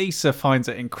 Lisa finds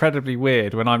it incredibly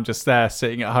weird when I'm just there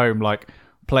sitting at home like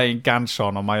playing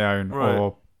Ganshon on my own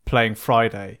or playing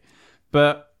Friday.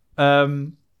 But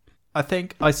I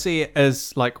think I see it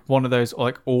as like one of those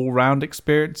like all-round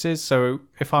experiences. So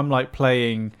if I'm like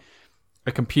playing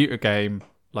a computer game,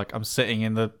 like I'm sitting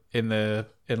in the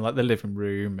living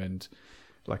room and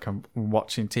like I'm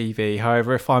watching TV.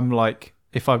 However, if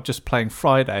I'm just playing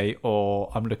Friday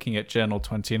or I'm looking at Journal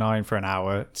 29 for an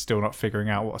hour, still not figuring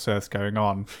out what's earth's going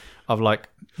on, I've like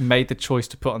made the choice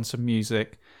to put on some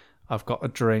music. I've got a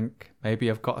drink, maybe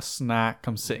I've got a snack,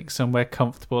 I'm sitting somewhere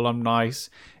comfortable, I'm nice.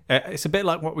 It's a bit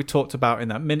like what we talked about in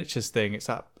that miniatures thing. It's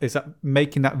that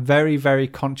making that very, very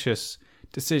conscious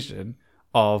decision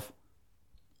of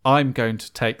I'm going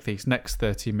to take these next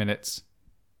 30 minutes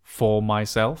for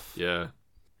myself. Yeah.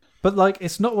 But like,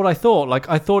 it's not what I thought. Like,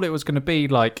 I thought it was going to be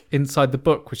like inside the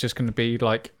book, was just going to be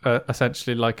like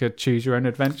essentially like a choose your own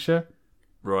adventure.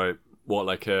 Right. What,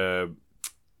 like a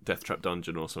Death Trap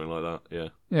Dungeon or something like that? Yeah.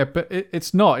 Yeah, but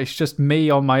it's not. It's just me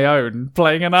on my own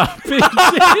playing an RPG.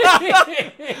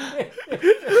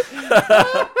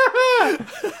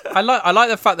 I like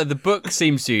the fact that the book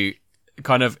seems to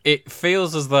kind of, it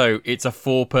feels as though it's a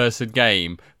 4-person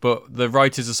game, but the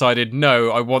writers decided,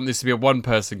 no, I want this to be a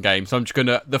 1-person game, so I'm just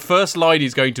gonna, the first line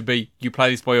is going to be you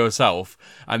play this by yourself,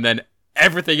 and then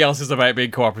everything else is about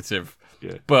being cooperative.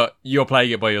 Yeah. But you're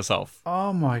playing it by yourself.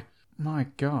 Oh my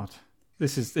god.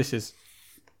 This is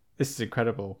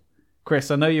incredible.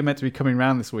 Chris, I know you're meant to be coming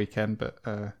round this weekend, but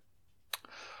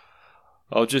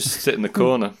I'll just sit in the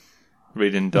corner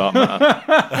reading Dark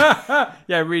Matter.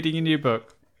 yeah, reading your new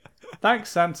book.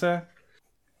 Thanks, Santa.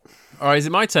 All right, is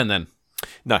it my turn then?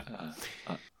 No.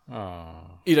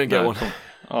 You don't get one.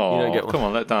 Oh, You don't get one. come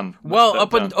on, let Dan. Well,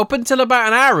 let Dan. up until about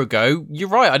an hour ago, you're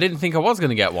right. I didn't think I was going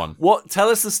to get one. What? Tell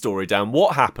us the story, Dan.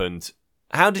 What happened?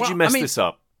 How did you mess this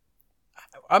up?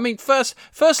 I mean,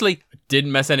 firstly,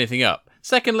 didn't mess anything up.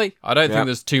 Secondly, I don't think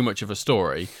there's too much of a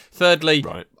story. Thirdly,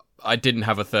 Right. I didn't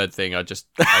have a third thing. I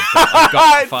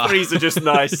got far. Threes are just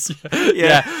nice.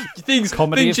 Yeah. Things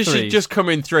Comedy of should threes. just come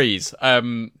in threes.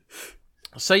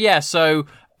 So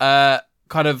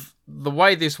kind of the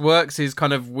way this works is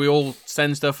kind of we all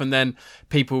send stuff and then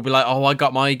people will be like, oh, I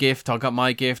got my gift,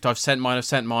 I've sent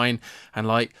mine, and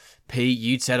like, Pete,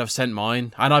 you'd said I've sent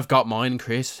mine, and I've got mine.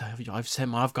 Chris, I've sent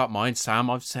mine, I've got mine. Sam,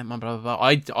 I've sent mine. Blah blah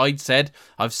blah. I'd said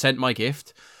I've sent my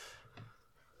gift.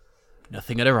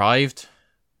 Nothing had arrived.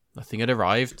 I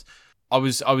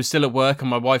was still at work, and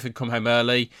my wife had come home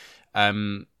early.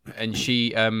 And she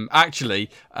she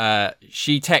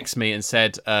texted me and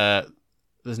said,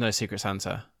 "There's no Secret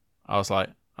Santa." I was like,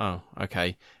 "Oh,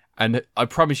 okay." And I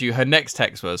promise you, her next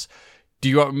text was, "Do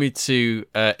you want me to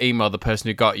email the person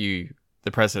who got you the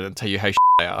present and tell you how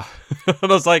they are?" And I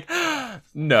was like,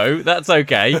 "No, that's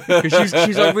okay," because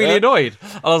she's like really annoyed.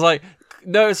 I was like,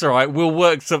 "No, it's all right. We'll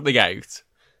work something out."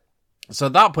 So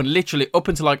at that point, literally up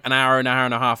until like an hour and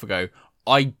a half ago,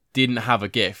 I didn't have a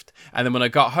gift. And then when I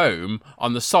got home,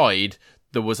 on the side,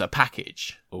 there was a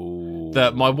package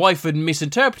that my wife had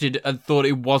misinterpreted and thought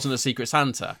it wasn't a Secret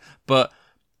Santa. But,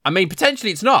 I mean,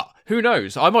 potentially it's not. Who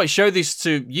knows? I might show this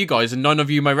to you guys and none of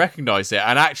you may recognise it.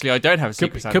 And actually, I don't have a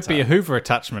Secret Santa. Could be a Hoover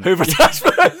attachment.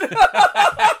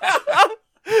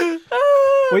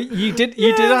 Well, you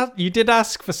did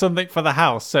ask for something for the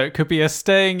house, so it could be a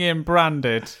staying in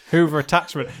branded Hoover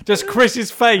attachment. Just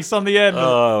Chris's face on the end.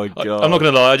 Oh god! I'm not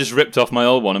going to lie, I just ripped off my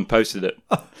old one and posted it.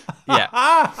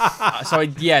 Yeah.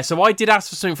 So I did ask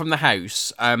for something from the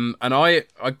house, and I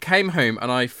came home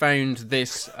and I found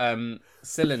this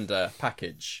cylinder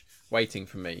package waiting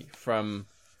for me from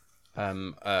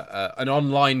an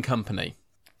online company.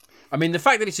 I mean, the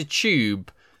fact that it's a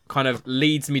tube kind of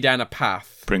leads me down a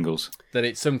path. Pringles. That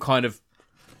it's some kind of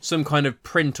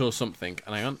print or something.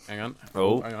 And hang on. Hang on.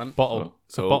 Bottle.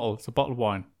 It's a bottle. It's a bottle of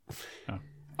wine. Oh.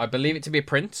 I believe it to be a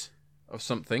print of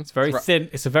something. It's very thin.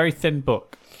 It's a very thin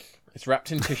book. It's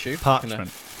wrapped in tissue.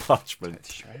 Parchment.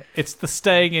 It's the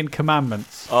staying in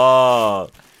commandments. Oh.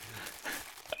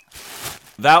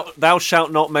 Thou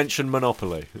shalt not mention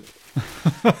Monopoly.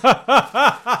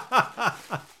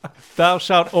 Thou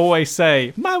shalt always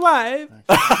say, my wife.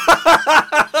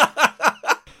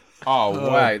 Oh,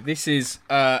 wow. This is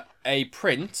a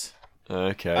print.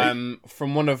 Okay.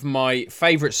 From one of my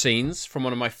favourite scenes, from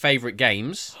one of my favourite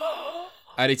games.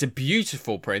 And it's a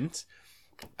beautiful print.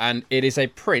 And it is a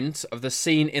print of the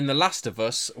scene in The Last of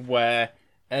Us where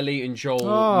Ellie and Joel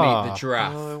meet the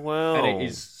giraffe. Oh, wow. And it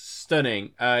is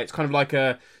stunning. It's kind of like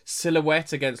a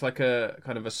silhouette against like a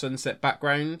kind of a sunset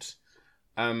background.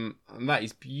 And that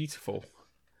is beautiful.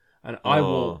 And I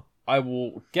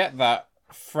will get that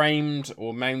framed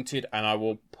or mounted, and I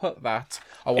will put that.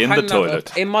 I will in hang the that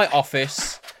toilet up in my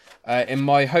office, in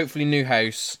my hopefully new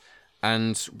house.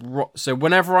 And so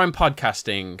whenever I'm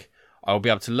podcasting, I will be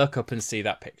able to look up and see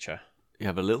that picture. You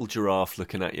have a little giraffe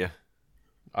looking at you.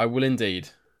 I will indeed.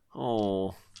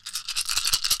 Oh.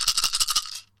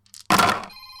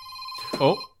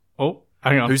 Oh,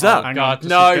 hang on. Who's that? Hang God, on. Just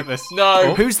no, get this.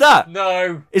 no. Who's that?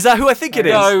 No. Is that who I think it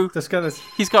is? No. Just get this.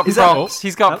 He's got Is that- props.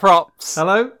 He's got props.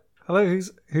 Hello?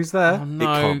 Who's there? Oh, It no.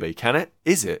 can't be, can it?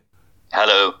 Is it?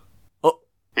 Hello. Oh.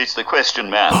 It's the Question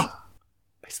Man.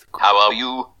 How are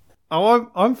you? Oh,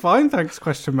 I'm fine, thanks,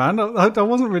 Question Man. I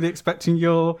wasn't really expecting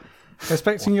your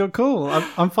call.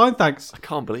 I'm fine, thanks. I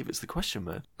can't believe it's the Question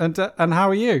Man. And how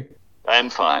are you? I'm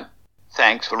fine.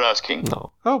 Thanks for asking.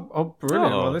 No. Oh,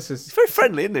 brilliant. Oh. Well, this He's is very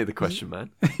friendly, isn't he, the Question Man?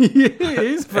 he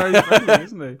is very friendly,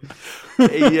 isn't he?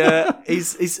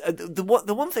 He's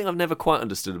the one thing I've never quite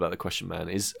understood about the Question Man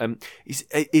is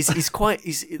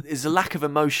there's a lack of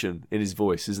emotion in his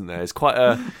voice, isn't there? It's quite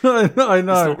a I know. It's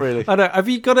not really. I know. Have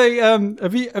you got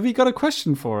a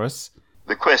question for us?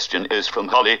 The question is from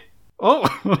Holly. Oh,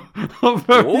 I'm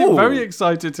Ooh. very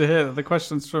excited to hear that the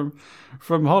question's from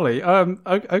Holly.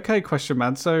 Okay, Question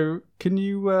Man. So can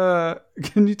you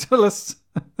tell us?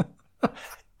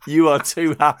 You are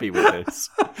too happy with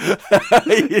this.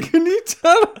 Can you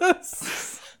tell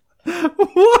us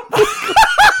what?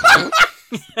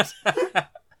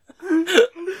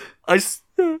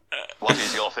 What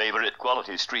is your favourite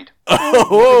quality street?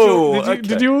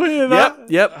 Did you all hear that?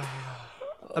 Yep.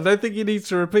 I don't think he needs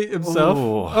to repeat himself.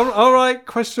 Oh. All right,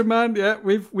 Question Man. Yeah,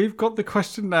 we've got the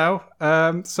question now.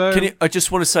 So Can you? I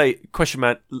just want to say, Question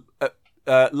Man,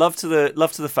 love to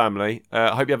the family.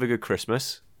 I hope you have a good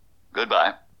Christmas.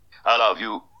 Goodbye. I love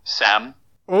you, Sam.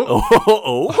 A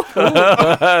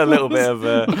little bit of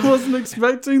I wasn't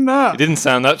expecting that. He didn't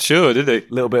sound that sure, did he?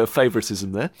 little bit of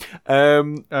favouritism there.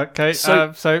 Okay,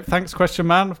 So- so thanks, Question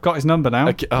Man. I've got his number now.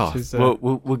 Okay. Oh, which is,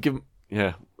 we'll give him.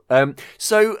 Yeah.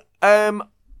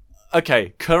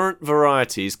 Okay. Current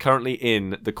varieties currently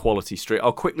in the quality street.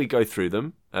 I'll quickly go through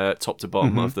them, top to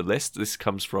bottom of the list. This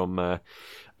comes from our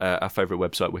favourite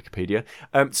website, Wikipedia.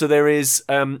 So there is.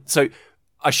 So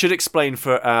I should explain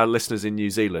for our listeners in New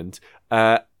Zealand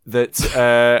that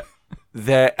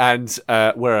there and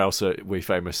where else are we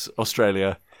famous?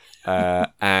 Australia.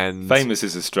 And Famous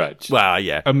is a stretch. well,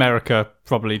 yeah, America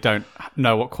probably don't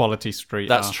know what quality street.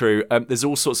 that's are. true. There's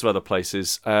all sorts of other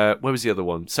places. Where was the other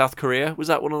one? South Korea? Was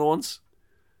that one of the ones?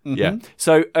 Yeah.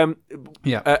 So,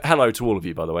 Yeah. hello to all of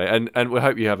you, by the way, and we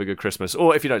hope you have a good Christmas.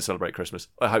 Or if you don't celebrate Christmas,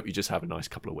 I hope you just have a nice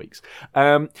couple of weeks.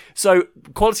 So,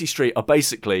 Quality Street are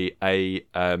basically a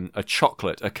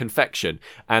chocolate, a confection,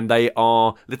 and they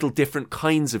are little different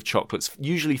kinds of chocolates,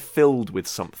 usually filled with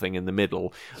something in the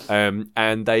middle. And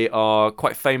they are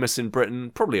quite famous in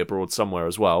Britain, probably abroad somewhere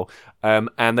as well.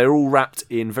 And they're all wrapped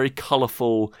in very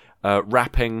colourful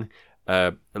wrapping.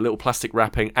 A little plastic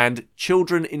wrapping, and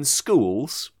children in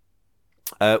schools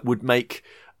would make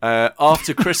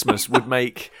after Christmas would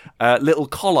make little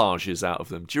collages out of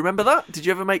them. Do you remember that? Did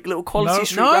you ever make little Quality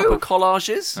Street wrapper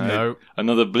collages? No.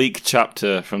 Another bleak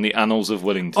chapter from the annals of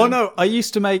Willington. Oh no! I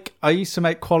used to make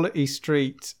Quality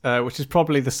Street, which is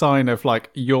probably the sign of like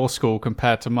your school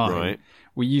compared to mine. Right.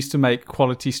 We used to make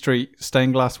Quality Street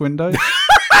stained glass windows.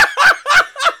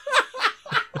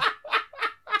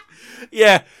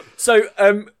 Yeah. So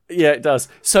yeah, it does.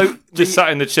 So Just sat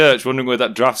in the church wondering where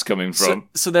that draft's coming from.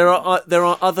 So there are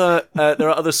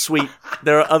other sweet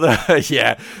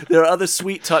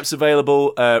sweet types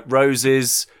available.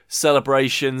 Roses,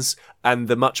 celebrations, and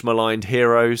the much maligned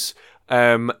heroes.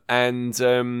 They're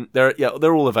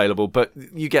all available, but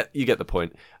you get the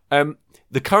point.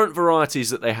 The current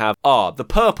varieties that they have are the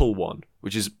purple one,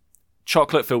 which is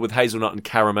chocolate filled with hazelnut and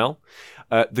caramel.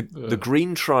 The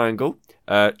green triangle,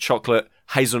 chocolate,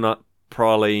 hazelnut,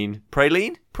 praline.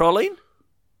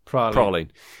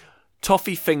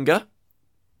 Toffee finger,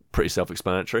 pretty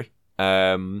self-explanatory,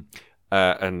 and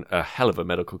a hell of a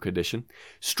medical condition.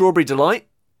 Strawberry delight,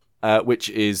 which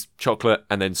is chocolate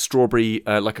and then strawberry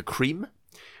like a cream.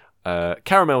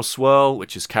 Caramel swirl,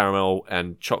 which is caramel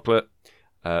and chocolate.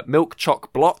 Milk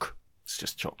choc block, it's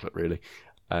just chocolate really.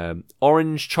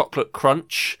 Orange chocolate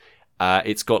crunch,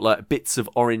 it's got like bits of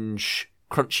orange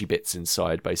crunchy bits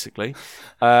inside, basically.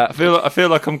 I feel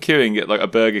like I'm queuing at like a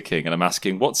Burger King and I'm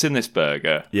asking, what's in this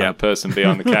burger? Yeah. And the person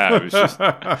behind the counter is just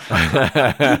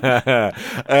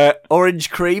Orange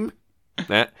cream.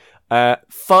 Yeah.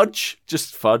 Fudge,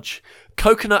 just fudge.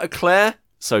 Coconut eclair,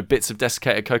 so bits of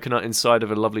desiccated coconut inside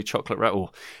of a lovely chocolate wrap.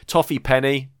 Or toffee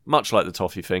penny, much like the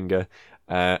toffee finger.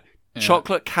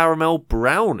 Chocolate caramel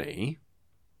brownie.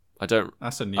 I don't.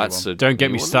 That's a new one. Don't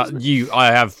get me started.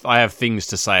 I have things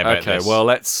to say about Okay, this. well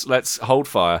let's hold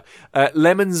fire.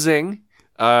 Lemon zing,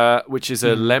 which is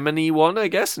a lemony one, I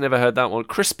guess. Never heard that one.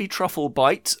 Crispy truffle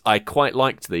bite. I quite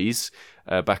liked these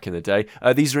back in the day.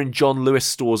 These are in John Lewis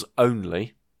stores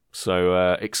only,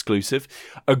 so exclusive.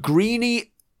 A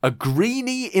greenie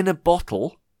in a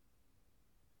bottle.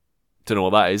 Don't know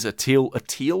what that is. A teal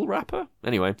wrapper?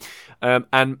 Anyway.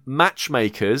 And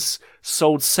Matchmakers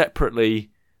sold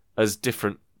separately as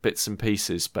different bits and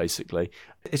pieces, basically.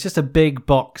 It's just a big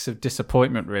box of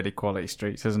disappointment, really, Quality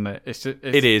Streets, isn't it?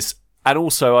 It is. And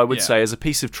also, I would say, as a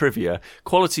piece of trivia,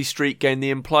 Quality Street gained the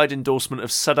implied endorsement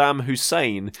of Saddam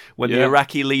Hussein when the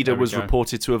Iraqi leader was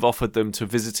reported to have offered them to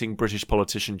visiting British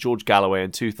politician George Galloway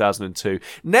in 2002.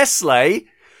 Nestle...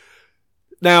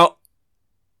 Now,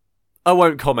 I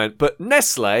won't comment, but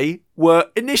Nestle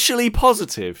were initially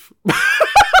positive.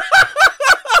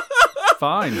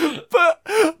 Fine.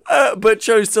 But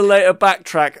chose to later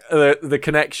backtrack the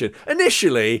connection.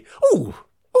 Initially, have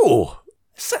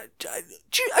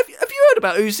you heard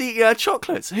about who's eating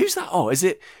chocolates? Who's that? Oh, is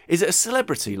it a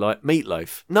celebrity like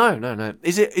Meatloaf? No.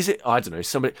 Is it? I don't know.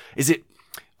 Somebody? Is it?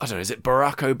 I don't know. Is it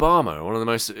Barack Obama, one of the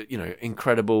most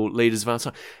incredible leaders of our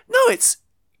time? No, it's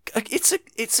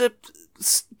a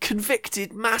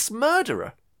convicted mass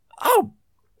murderer. Oh,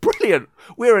 brilliant!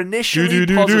 We're initially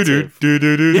positive.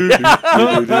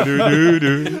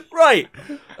 Right.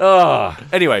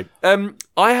 Anyway,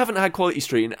 I haven't had Quality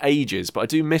Street in ages, but I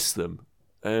do miss them.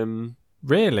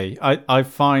 Really? I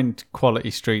find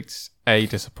Quality Streets a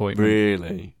disappointment.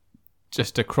 Really?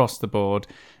 Just across the board.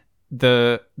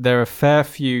 There are a fair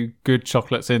few good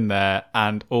chocolates in there,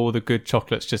 and all the good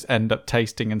chocolates just end up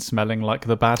tasting and smelling like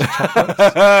the bad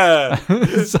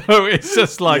chocolates. So it's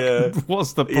just like,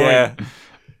 what's the point?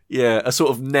 Yeah, a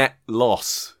sort of net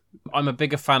loss. I'm a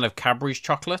bigger fan of Cadbury's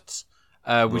chocolates.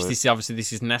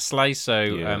 This is Nestle,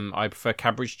 so I prefer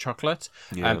Cadbury's chocolate.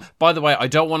 By the way, I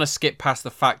don't want to skip past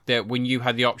the fact that when you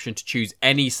had the option to choose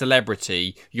any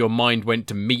celebrity, your mind went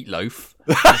to Meatloaf.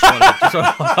 Just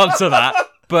want to answer that.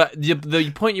 But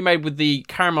the point you made with the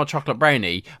caramel chocolate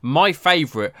brownie, my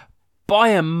favourite by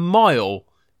a mile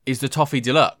is the Toffee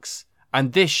Deluxe.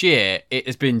 And this year, it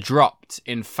has been dropped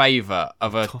in favour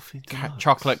of a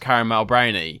chocolate caramel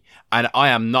brownie, and I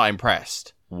am not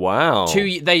impressed. Wow!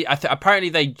 I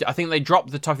think they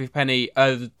dropped the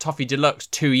Toffee Deluxe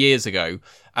 2 years ago,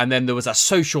 and then there was a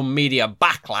social media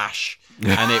backlash,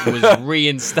 and it was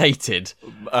reinstated.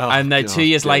 And then 2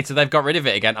 years later, they've got rid of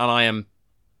it again, and I am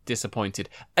disappointed.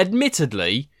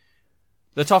 Admittedly,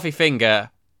 the Toffee Finger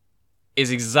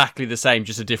is exactly the same,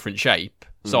 just a different shape,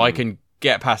 so I can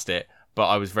get past it. But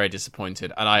I was very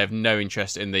disappointed, and I have no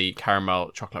interest in the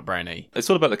caramel chocolate brownie. It's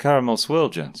all about the caramel swirl,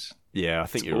 gents. Yeah, I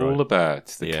think it's you're right. all about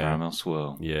the caramel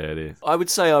swirl. Yeah, it is. I would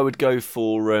say I would go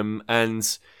for,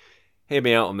 and hear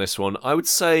me out on this one, I would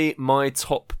say my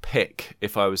top pick,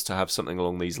 if I was to have something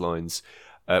along these lines,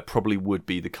 probably would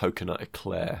be the coconut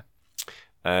eclair.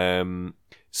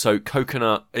 So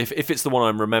coconut, if it's the one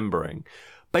I'm remembering,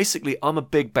 basically I'm a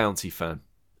big Bounty fan.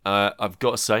 I've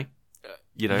got to say,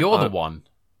 you're the one.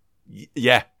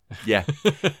 Yeah.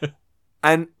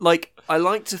 And I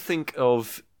like to think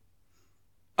of.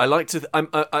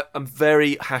 I'm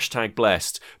very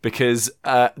 #blessed because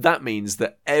that means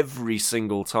that every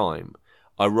single time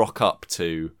I rock up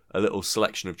to a little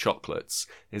selection of chocolates,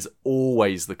 there's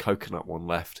always the coconut one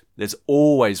left. There's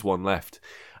always one left.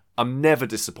 I'm never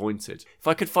disappointed. If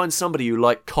I could find somebody who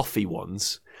liked coffee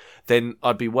ones, then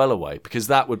I'd be well away because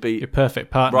that would be your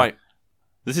perfect partner. Right.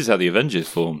 This is how the Avengers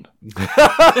formed.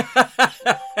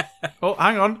 Oh,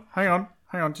 hang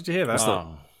on. Did you hear that?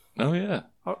 Oh yeah.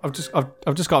 I've just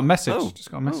got a message.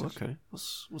 Okay.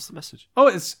 What's the message? Oh,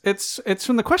 it's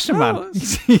from the question man.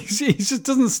 He just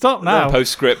doesn't stop now.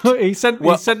 Postscript. He sent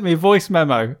me a voice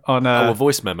memo on. A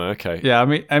voice memo. Okay. Yeah,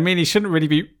 I mean, he shouldn't really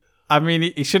be.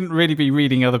 He shouldn't really be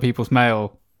reading other people's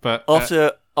mail. But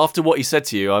after what he said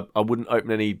to you, I wouldn't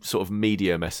open any sort of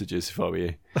media messages if I were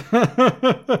you.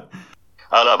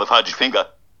 I'll have a fudge finger.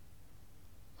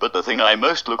 But the thing I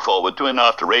most look forward to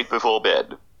after 8 before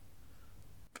bed.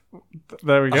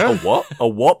 There we go. A what? A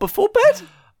what before bed?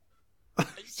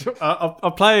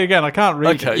 I'll play again. I can't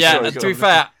read. Okay, it. Yeah, to be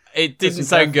fair, it didn't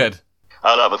sound good.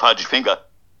 I'll have a fudge finger.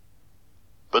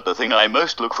 But the thing I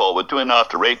most look forward to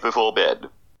after 8 before bed.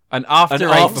 And after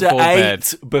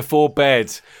 8 before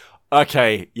bed.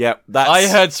 Okay, yeah, that's. I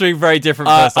heard something very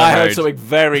different first time. I heard something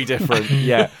very different.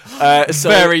 Yeah,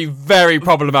 very, very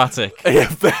problematic. Yeah,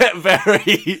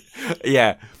 very.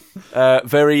 Yeah,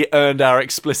 very earned our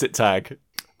explicit tag.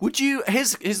 Would you?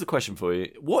 Here's the question for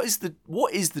you. What is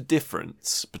the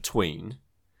difference between,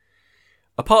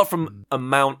 apart from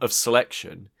amount of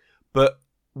selection, but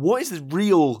what is the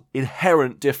real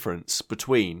inherent difference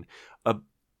between a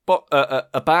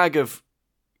bag of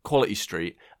Quality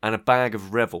Street and a bag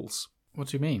of Revels? What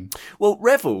do you mean? Well,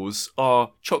 Revels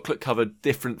are chocolate-covered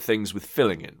different things with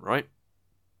filling in, right?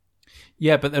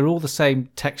 Yeah, but they're all the same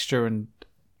texture and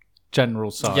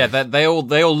general size. Yeah, they all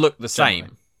look the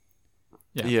same.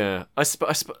 Yeah.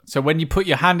 So when you put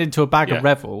your hand into a bag Yeah. of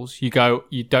Revels, you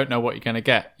don't know what you're going to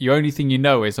get. The only thing you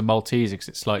know is a Malteser because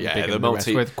it's slightly bigger than the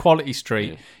rest. With Quality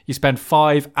Street, you spend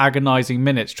 5 agonising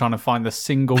minutes trying to find the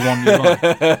single one you like.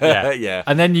 Yeah.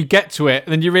 And then you get to it,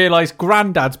 and then you realise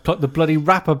Grandad's put the bloody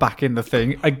wrapper back in the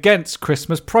thing against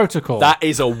Christmas protocol. That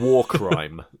is a war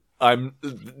crime. I'm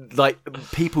like,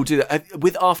 people do that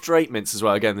with After 8 mints as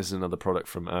well. Again, this is another product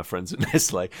from our friends at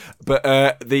Nestle. But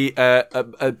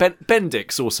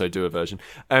Bendix also do a version.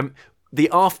 The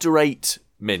After 8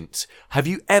 mint. Have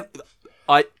you ever?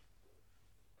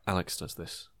 Alex does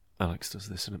this, and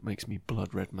it makes me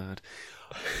blood red mad.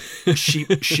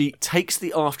 She takes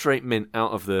the After 8 mint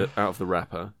out of the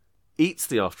wrapper, eats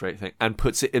the After 8 thing, and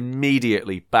puts it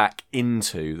immediately back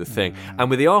into the thing.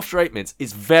 And with the After 8 mints,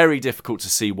 it's very difficult to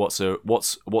see what's a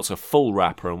full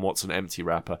wrapper and what's an empty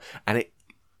wrapper, and it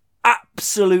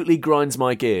absolutely grinds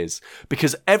my gears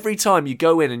because every time you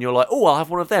go in and you're like, oh, I'll have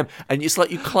one of them, and it's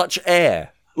like you clutch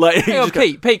air. Like, Hang on,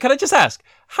 Pete, can I just ask,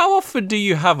 how often do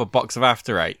you have a box of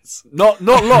After 8s? Not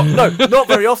long. No, not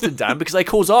very often, Dan, because they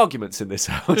cause arguments in this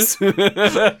house.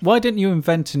 Why didn't you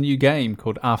invent a new game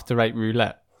called After 8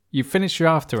 Roulette? You finish your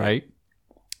After 8,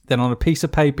 then on a piece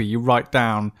of paper you write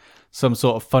down some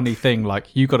sort of funny thing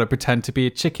like you got to pretend to be a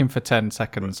chicken for 10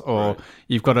 seconds or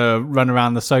you've got to run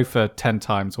around the sofa 10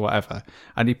 times or whatever.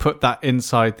 And you put that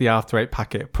inside the After 8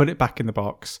 packet, put it back in the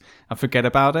box and forget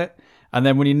about it. And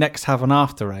then when you next have an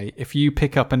After 8, if you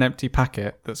pick up an empty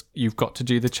packet, you've got to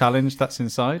do the challenge that's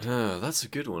inside. Oh, that's a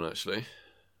good one, actually.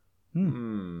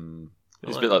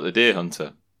 It's a bit like the Deer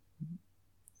Hunter.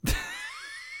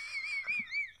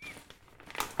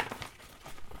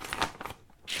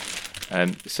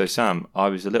 So, Sam, I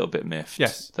was a little bit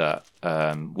miffed that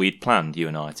we'd planned, you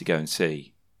and I, to go and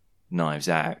see Knives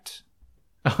Out,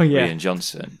 Oh, yeah. Rian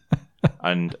Johnson.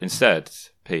 And instead,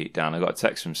 Pete, Dan, I got a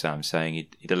text from Sam saying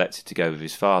he'd elected to go with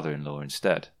his father-in-law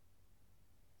instead.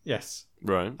 Yes.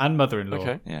 Right. And mother-in-law.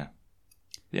 Okay. Yeah.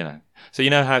 You know. So you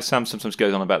know how Sam sometimes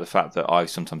goes on about the fact that I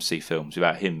sometimes see films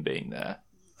without him being there?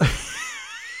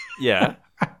 Yeah.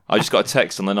 I just got a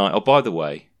text on the night. Oh, by the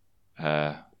way,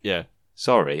 Yeah.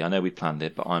 sorry, I know we planned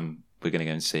it, but we're going to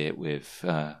go and see it with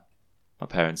my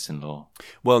parents-in-law.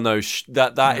 Well, no,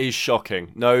 that is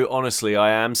shocking. No, honestly,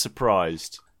 I am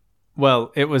surprised.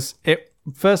 Well,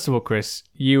 first of all, Chris,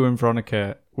 you and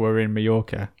Veronica were in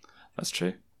Mallorca. That's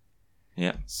true.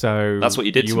 Yeah. So That's what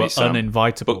you did to me, were Sam.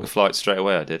 uninvitable. Booked the flight straight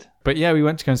away, I did. But yeah, we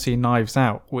went to go and see Knives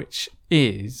Out, which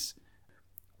is,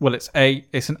 well, it's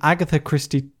an Agatha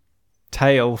Christie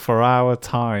tale for our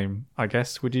time, I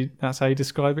guess. That's how you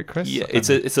describe it, Chris? Yeah, it's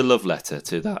a love letter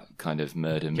to that kind of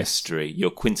murder mystery.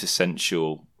 Your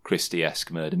quintessential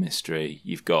Christie-esque murder mystery.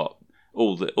 You've got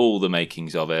all the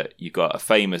makings of it. You've got a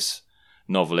famous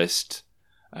novelist,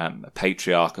 a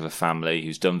patriarch of a family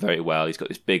who's done very well. He's got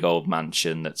this big old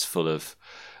mansion that's full of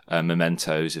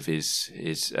mementos of his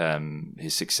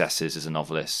successes as a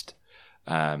novelist,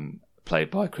 played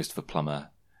by Christopher Plummer.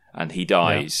 And he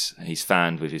dies. Yeah. He's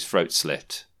found with his throat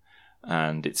slit,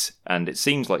 and it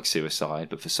seems like suicide.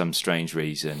 But for some strange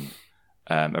reason,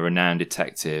 a renowned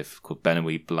detective called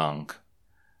Benoit Blanc,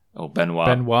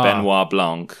 Benoit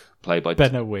Blanc, played by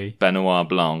Benoit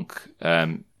Blanc,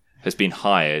 has been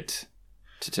hired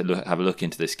to have a look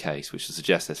into this case, which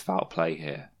suggests there's foul play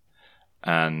here.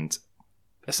 And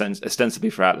ostensibly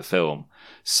throughout the film,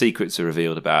 secrets are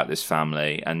revealed about this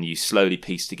family, and you slowly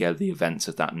piece together the events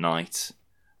of that night.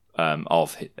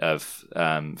 Of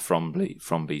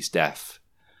Fromby's death,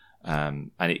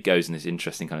 and it goes in this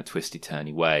interesting kind of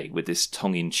twisty-turny way with this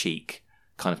tongue-in-cheek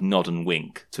kind of nod and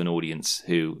wink to an audience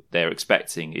who they're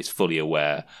expecting is fully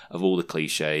aware of all the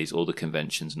cliches, all the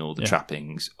conventions, and all the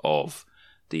trappings of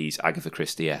these Agatha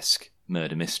Christie-esque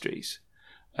murder mysteries.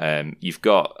 You've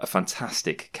got a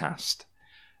fantastic cast.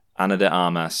 Ana de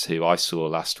Armas, who I saw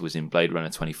last was in Blade Runner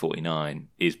 2049,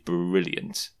 is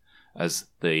brilliant as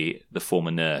the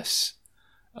former nurse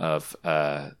of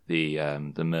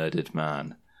the murdered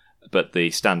man. But the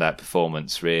standout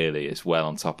performance really as well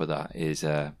on top of that is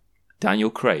Daniel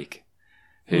Craig,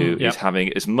 who is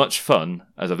having as much fun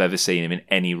as I've ever seen him in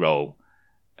any role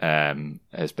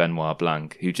as Benoit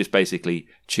Blanc, who just basically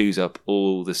chews up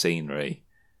all the scenery,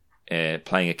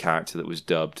 playing a character that was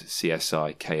dubbed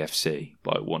CSI KFC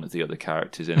by one of the other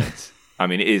characters in it. I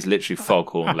mean, it is literally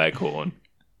Foghorn Leghorn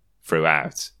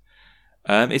throughout.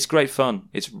 It's great fun.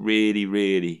 It's really,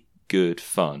 really good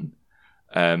fun.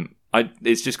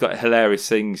 It's just got hilarious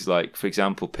things like, for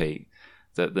example, Pete,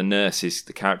 that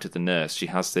the character of the nurse, she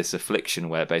has this affliction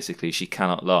where basically she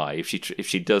cannot lie. If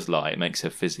she does lie, it makes her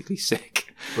physically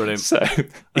sick. Brilliant. So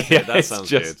okay, that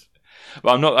sounds good.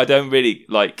 But I don't really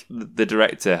like. The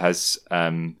director has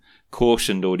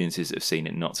cautioned audiences that have seen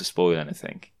it not to spoil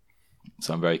anything,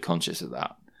 so I'm very conscious of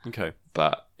that. Okay.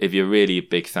 But if you're really a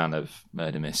big fan of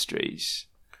murder mysteries,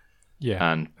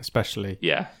 and especially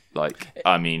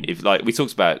I mean, if like we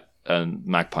talked about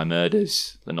Magpie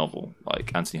Murders, the novel,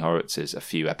 like Anthony Horowitz's a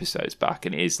few episodes back,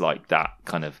 and it is like that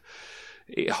kind of.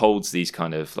 It holds these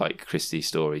kind of like Christie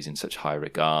stories in such high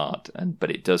regard,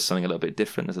 but it does something a little bit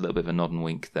different. There's a little bit of a nod and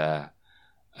wink there.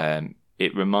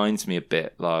 It reminds me a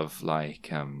bit of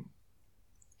like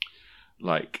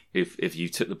if you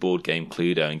took the board game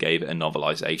Cluedo and gave it a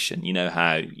novelization. You know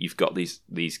how you've got these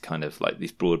kind of like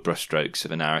these broad brushstrokes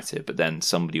of a narrative, but then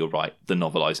somebody will write the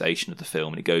novelization of the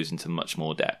film and it goes into much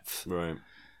more depth. Right.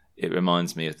 It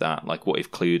reminds me of that. Like, what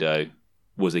if Cluedo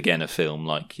was again a film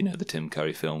like, you know, the Tim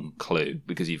Curry film Clue,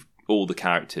 because all the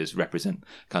characters represent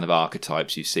kind of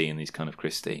archetypes you see in these kind of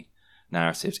Christie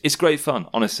narratives. It's great fun,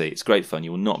 honestly. It's great fun.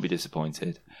 You will not be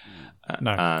disappointed.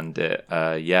 No. And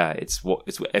it's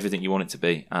everything you want it to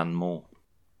be and more.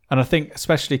 And I think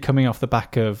especially coming off the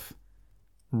back of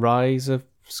Rise of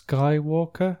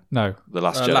Skywalker, The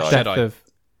Last Jedi. Death of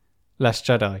Last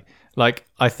Jedi. Like,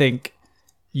 I think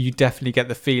you definitely get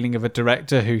the feeling of a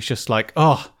director who's just like,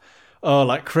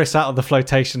 like Chris out of the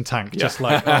flotation tank, just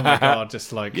like, oh my god,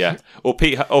 just like, or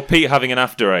Pete having an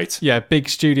after eight. Yeah, big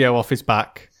studio off his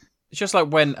back. It's just like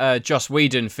when Joss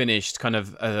Whedon finished kind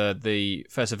of the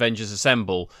first Avengers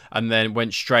Assemble and then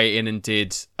went straight in and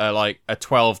did like a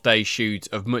 12-day shoot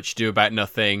of Much Ado About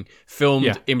Nothing,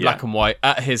 filmed in black and white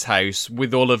at his house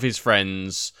with all of his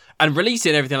friends and released it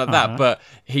and everything like that. But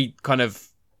he kind of,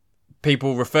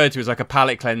 people referred to it as like a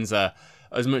palate cleanser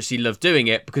as much as he loved doing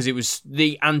it because it was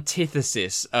the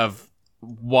antithesis of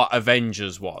what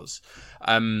Avengers was.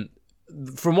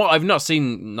 From what I've not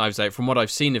seen Knives Out, from what I've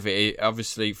seen of it, it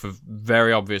obviously, for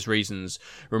very obvious reasons,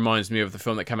 reminds me of the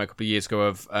film that came out a couple of years ago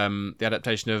of the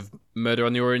adaptation of Murder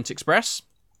on the Orient Express,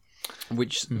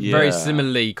 which very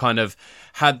similarly kind of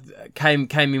came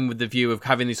in with the view of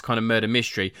having this kind of murder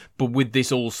mystery, but with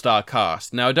this all-star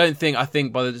cast. Now, I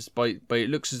think by it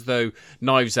looks as though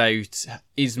Knives Out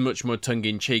is much more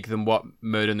tongue-in-cheek than what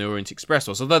Murder on the Orient Express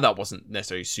was, although that wasn't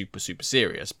necessarily super, super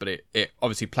serious, but it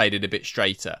obviously played it a bit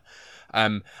straighter.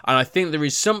 And I think there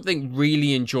is something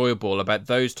really enjoyable about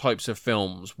those types of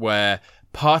films where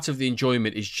part of the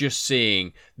enjoyment is just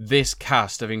seeing this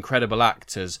cast of incredible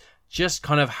actors just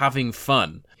kind of having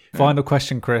fun. Final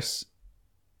question, Chris.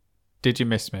 Did you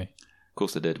miss me? Of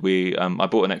course I did. I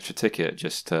bought an extra ticket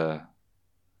just to...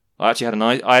 I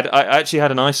actually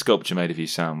had an ice sculpture made of you,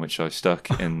 Sam, which I stuck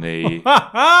in the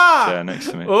chair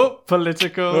next to me. Oh,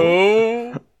 political.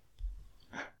 Oh.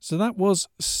 So that was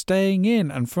Staying In,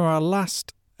 and for our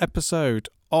last episode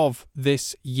of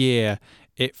this year,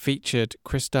 it featured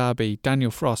Chris Darby, Daniel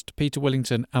Frost, Peter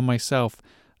Willington, and myself,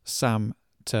 Sam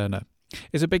Turner.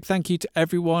 It's a big thank you to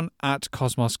everyone at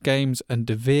Cosmos Games and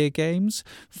Devere Games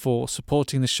for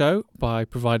supporting the show by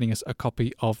providing us a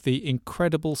copy of The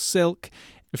Incredible Silk.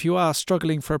 If you are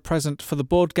struggling for a present for the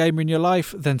board gamer in your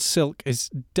life, then Silk is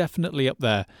definitely up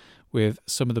there with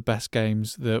some of the best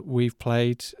games that we've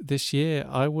played this year,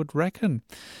 I would reckon.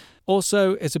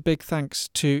 Also, it's a big thanks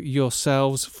to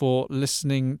yourselves for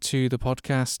listening to the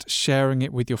podcast, sharing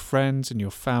it with your friends and your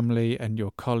family and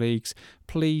your colleagues.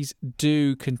 Please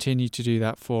do continue to do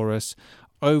that for us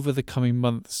over the coming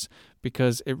months,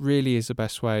 because it really is the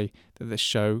best way that this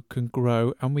show can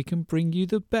grow and we can bring you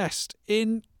the best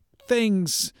in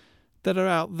things that are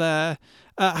out there.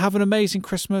 Have an amazing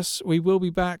Christmas. We will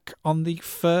be back on the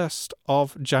 1st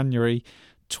of January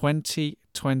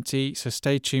 2020, so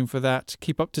stay tuned for that.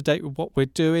 Keep up to date with what we're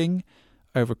doing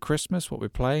over Christmas, what we're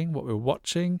playing, what we're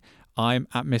watching. I'm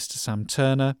at Mr. Sam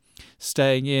Turner.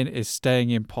 Staying In is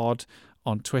Staying In Pod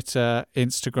on Twitter,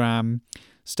 Instagram.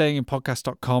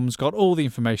 StayingInPodcast.com's got all the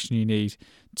information you need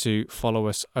to follow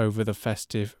us over the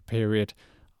festive period.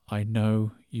 I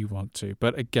know you want to,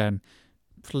 but again,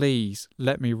 please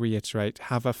let me reiterate,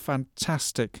 have a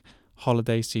fantastic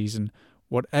holiday season,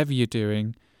 whatever you're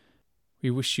doing. We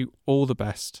wish you all the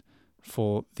best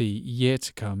for the year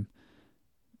to come.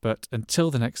 But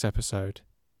until the next episode,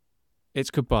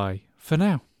 it's goodbye for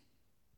now.